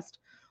past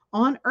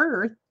on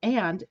Earth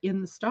and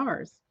in the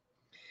stars.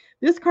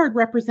 This card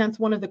represents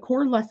one of the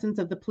core lessons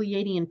of the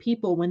Pleiadian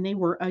people when they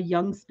were a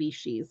young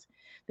species.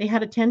 They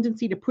had a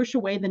tendency to push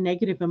away the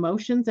negative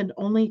emotions and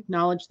only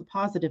acknowledge the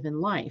positive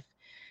in life.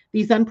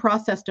 These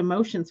unprocessed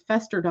emotions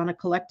festered on a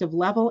collective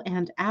level,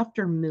 and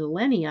after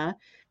millennia,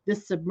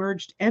 this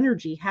submerged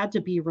energy had to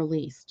be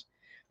released.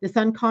 This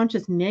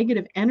unconscious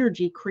negative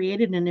energy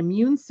created an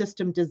immune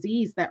system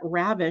disease that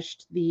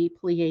ravished the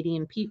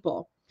Pleiadian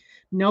people.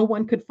 No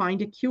one could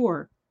find a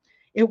cure.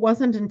 It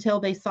wasn't until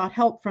they sought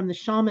help from the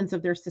shamans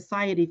of their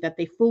society that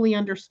they fully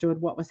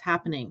understood what was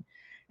happening.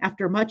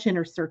 After much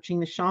inner searching,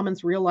 the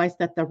shamans realized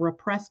that the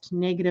repressed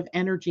negative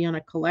energy on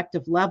a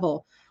collective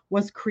level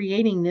was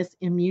creating this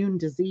immune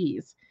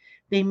disease.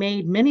 They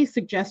made many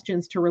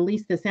suggestions to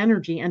release this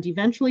energy, and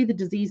eventually the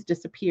disease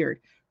disappeared.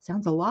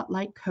 Sounds a lot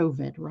like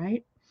COVID,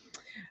 right?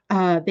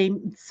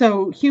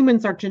 So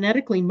humans are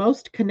genetically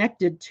most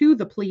connected to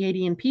the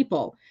Pleiadian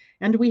people,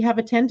 and we have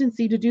a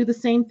tendency to do the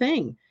same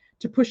thing,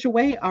 to push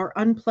away our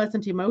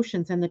unpleasant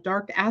emotions and the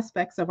dark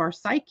aspects of our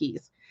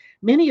psyches.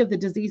 Many of the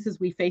diseases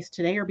we face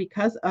today are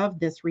because of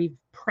this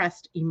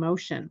repressed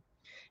emotion.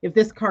 If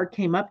this card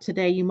came up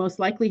today, you most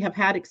likely have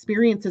had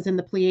experiences in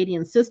the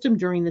Pleiadian system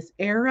during this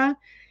era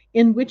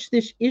in which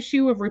this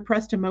issue of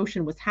repressed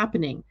emotion was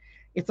happening.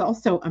 It's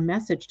also a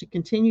message to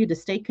continue to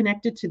stay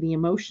connected to the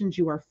emotions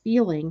you are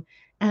feeling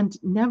and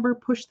never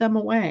push them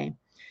away.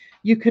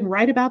 You can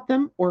write about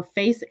them or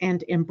face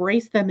and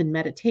embrace them in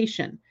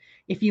meditation.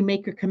 If you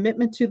make a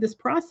commitment to this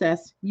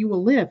process, you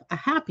will live a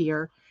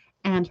happier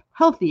and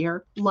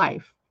healthier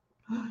life.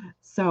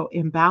 So,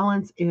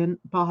 imbalance in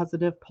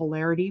positive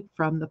polarity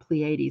from the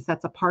Pleiades.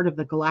 That's a part of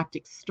the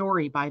galactic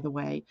story, by the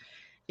way,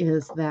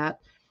 is that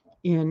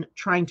in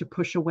trying to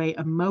push away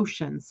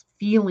emotions,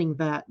 feeling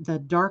that the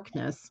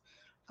darkness,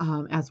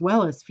 as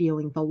well as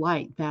feeling the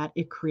light, that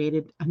it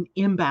created an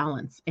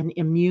imbalance, an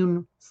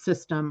immune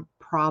system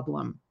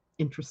problem.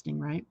 Interesting,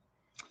 right?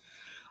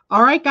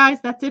 All right, guys,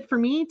 that's it for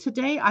me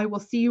today. I will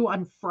see you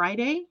on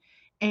Friday.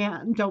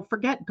 And don't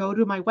forget, go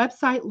to my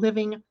website,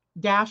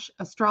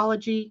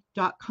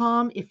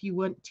 living-astrology.com, if you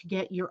want to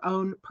get your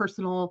own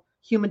personal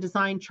human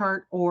design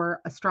chart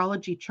or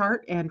astrology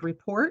chart and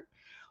report.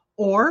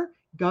 Or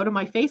go to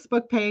my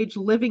Facebook page,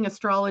 Living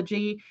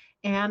Astrology,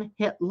 and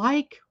hit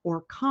like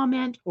or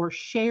comment or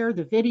share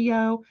the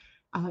video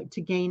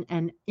to gain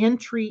an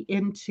entry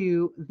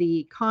into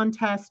the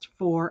contest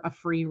for a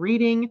free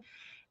reading.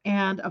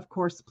 And of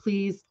course,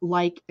 please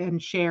like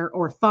and share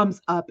or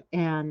thumbs up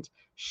and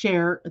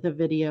share the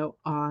video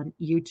on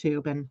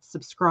YouTube and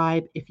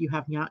subscribe if you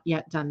have not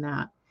yet done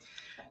that.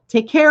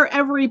 Take care,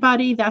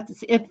 everybody.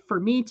 That's it for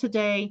me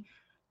today.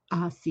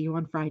 See you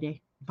on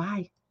Friday.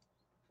 Bye.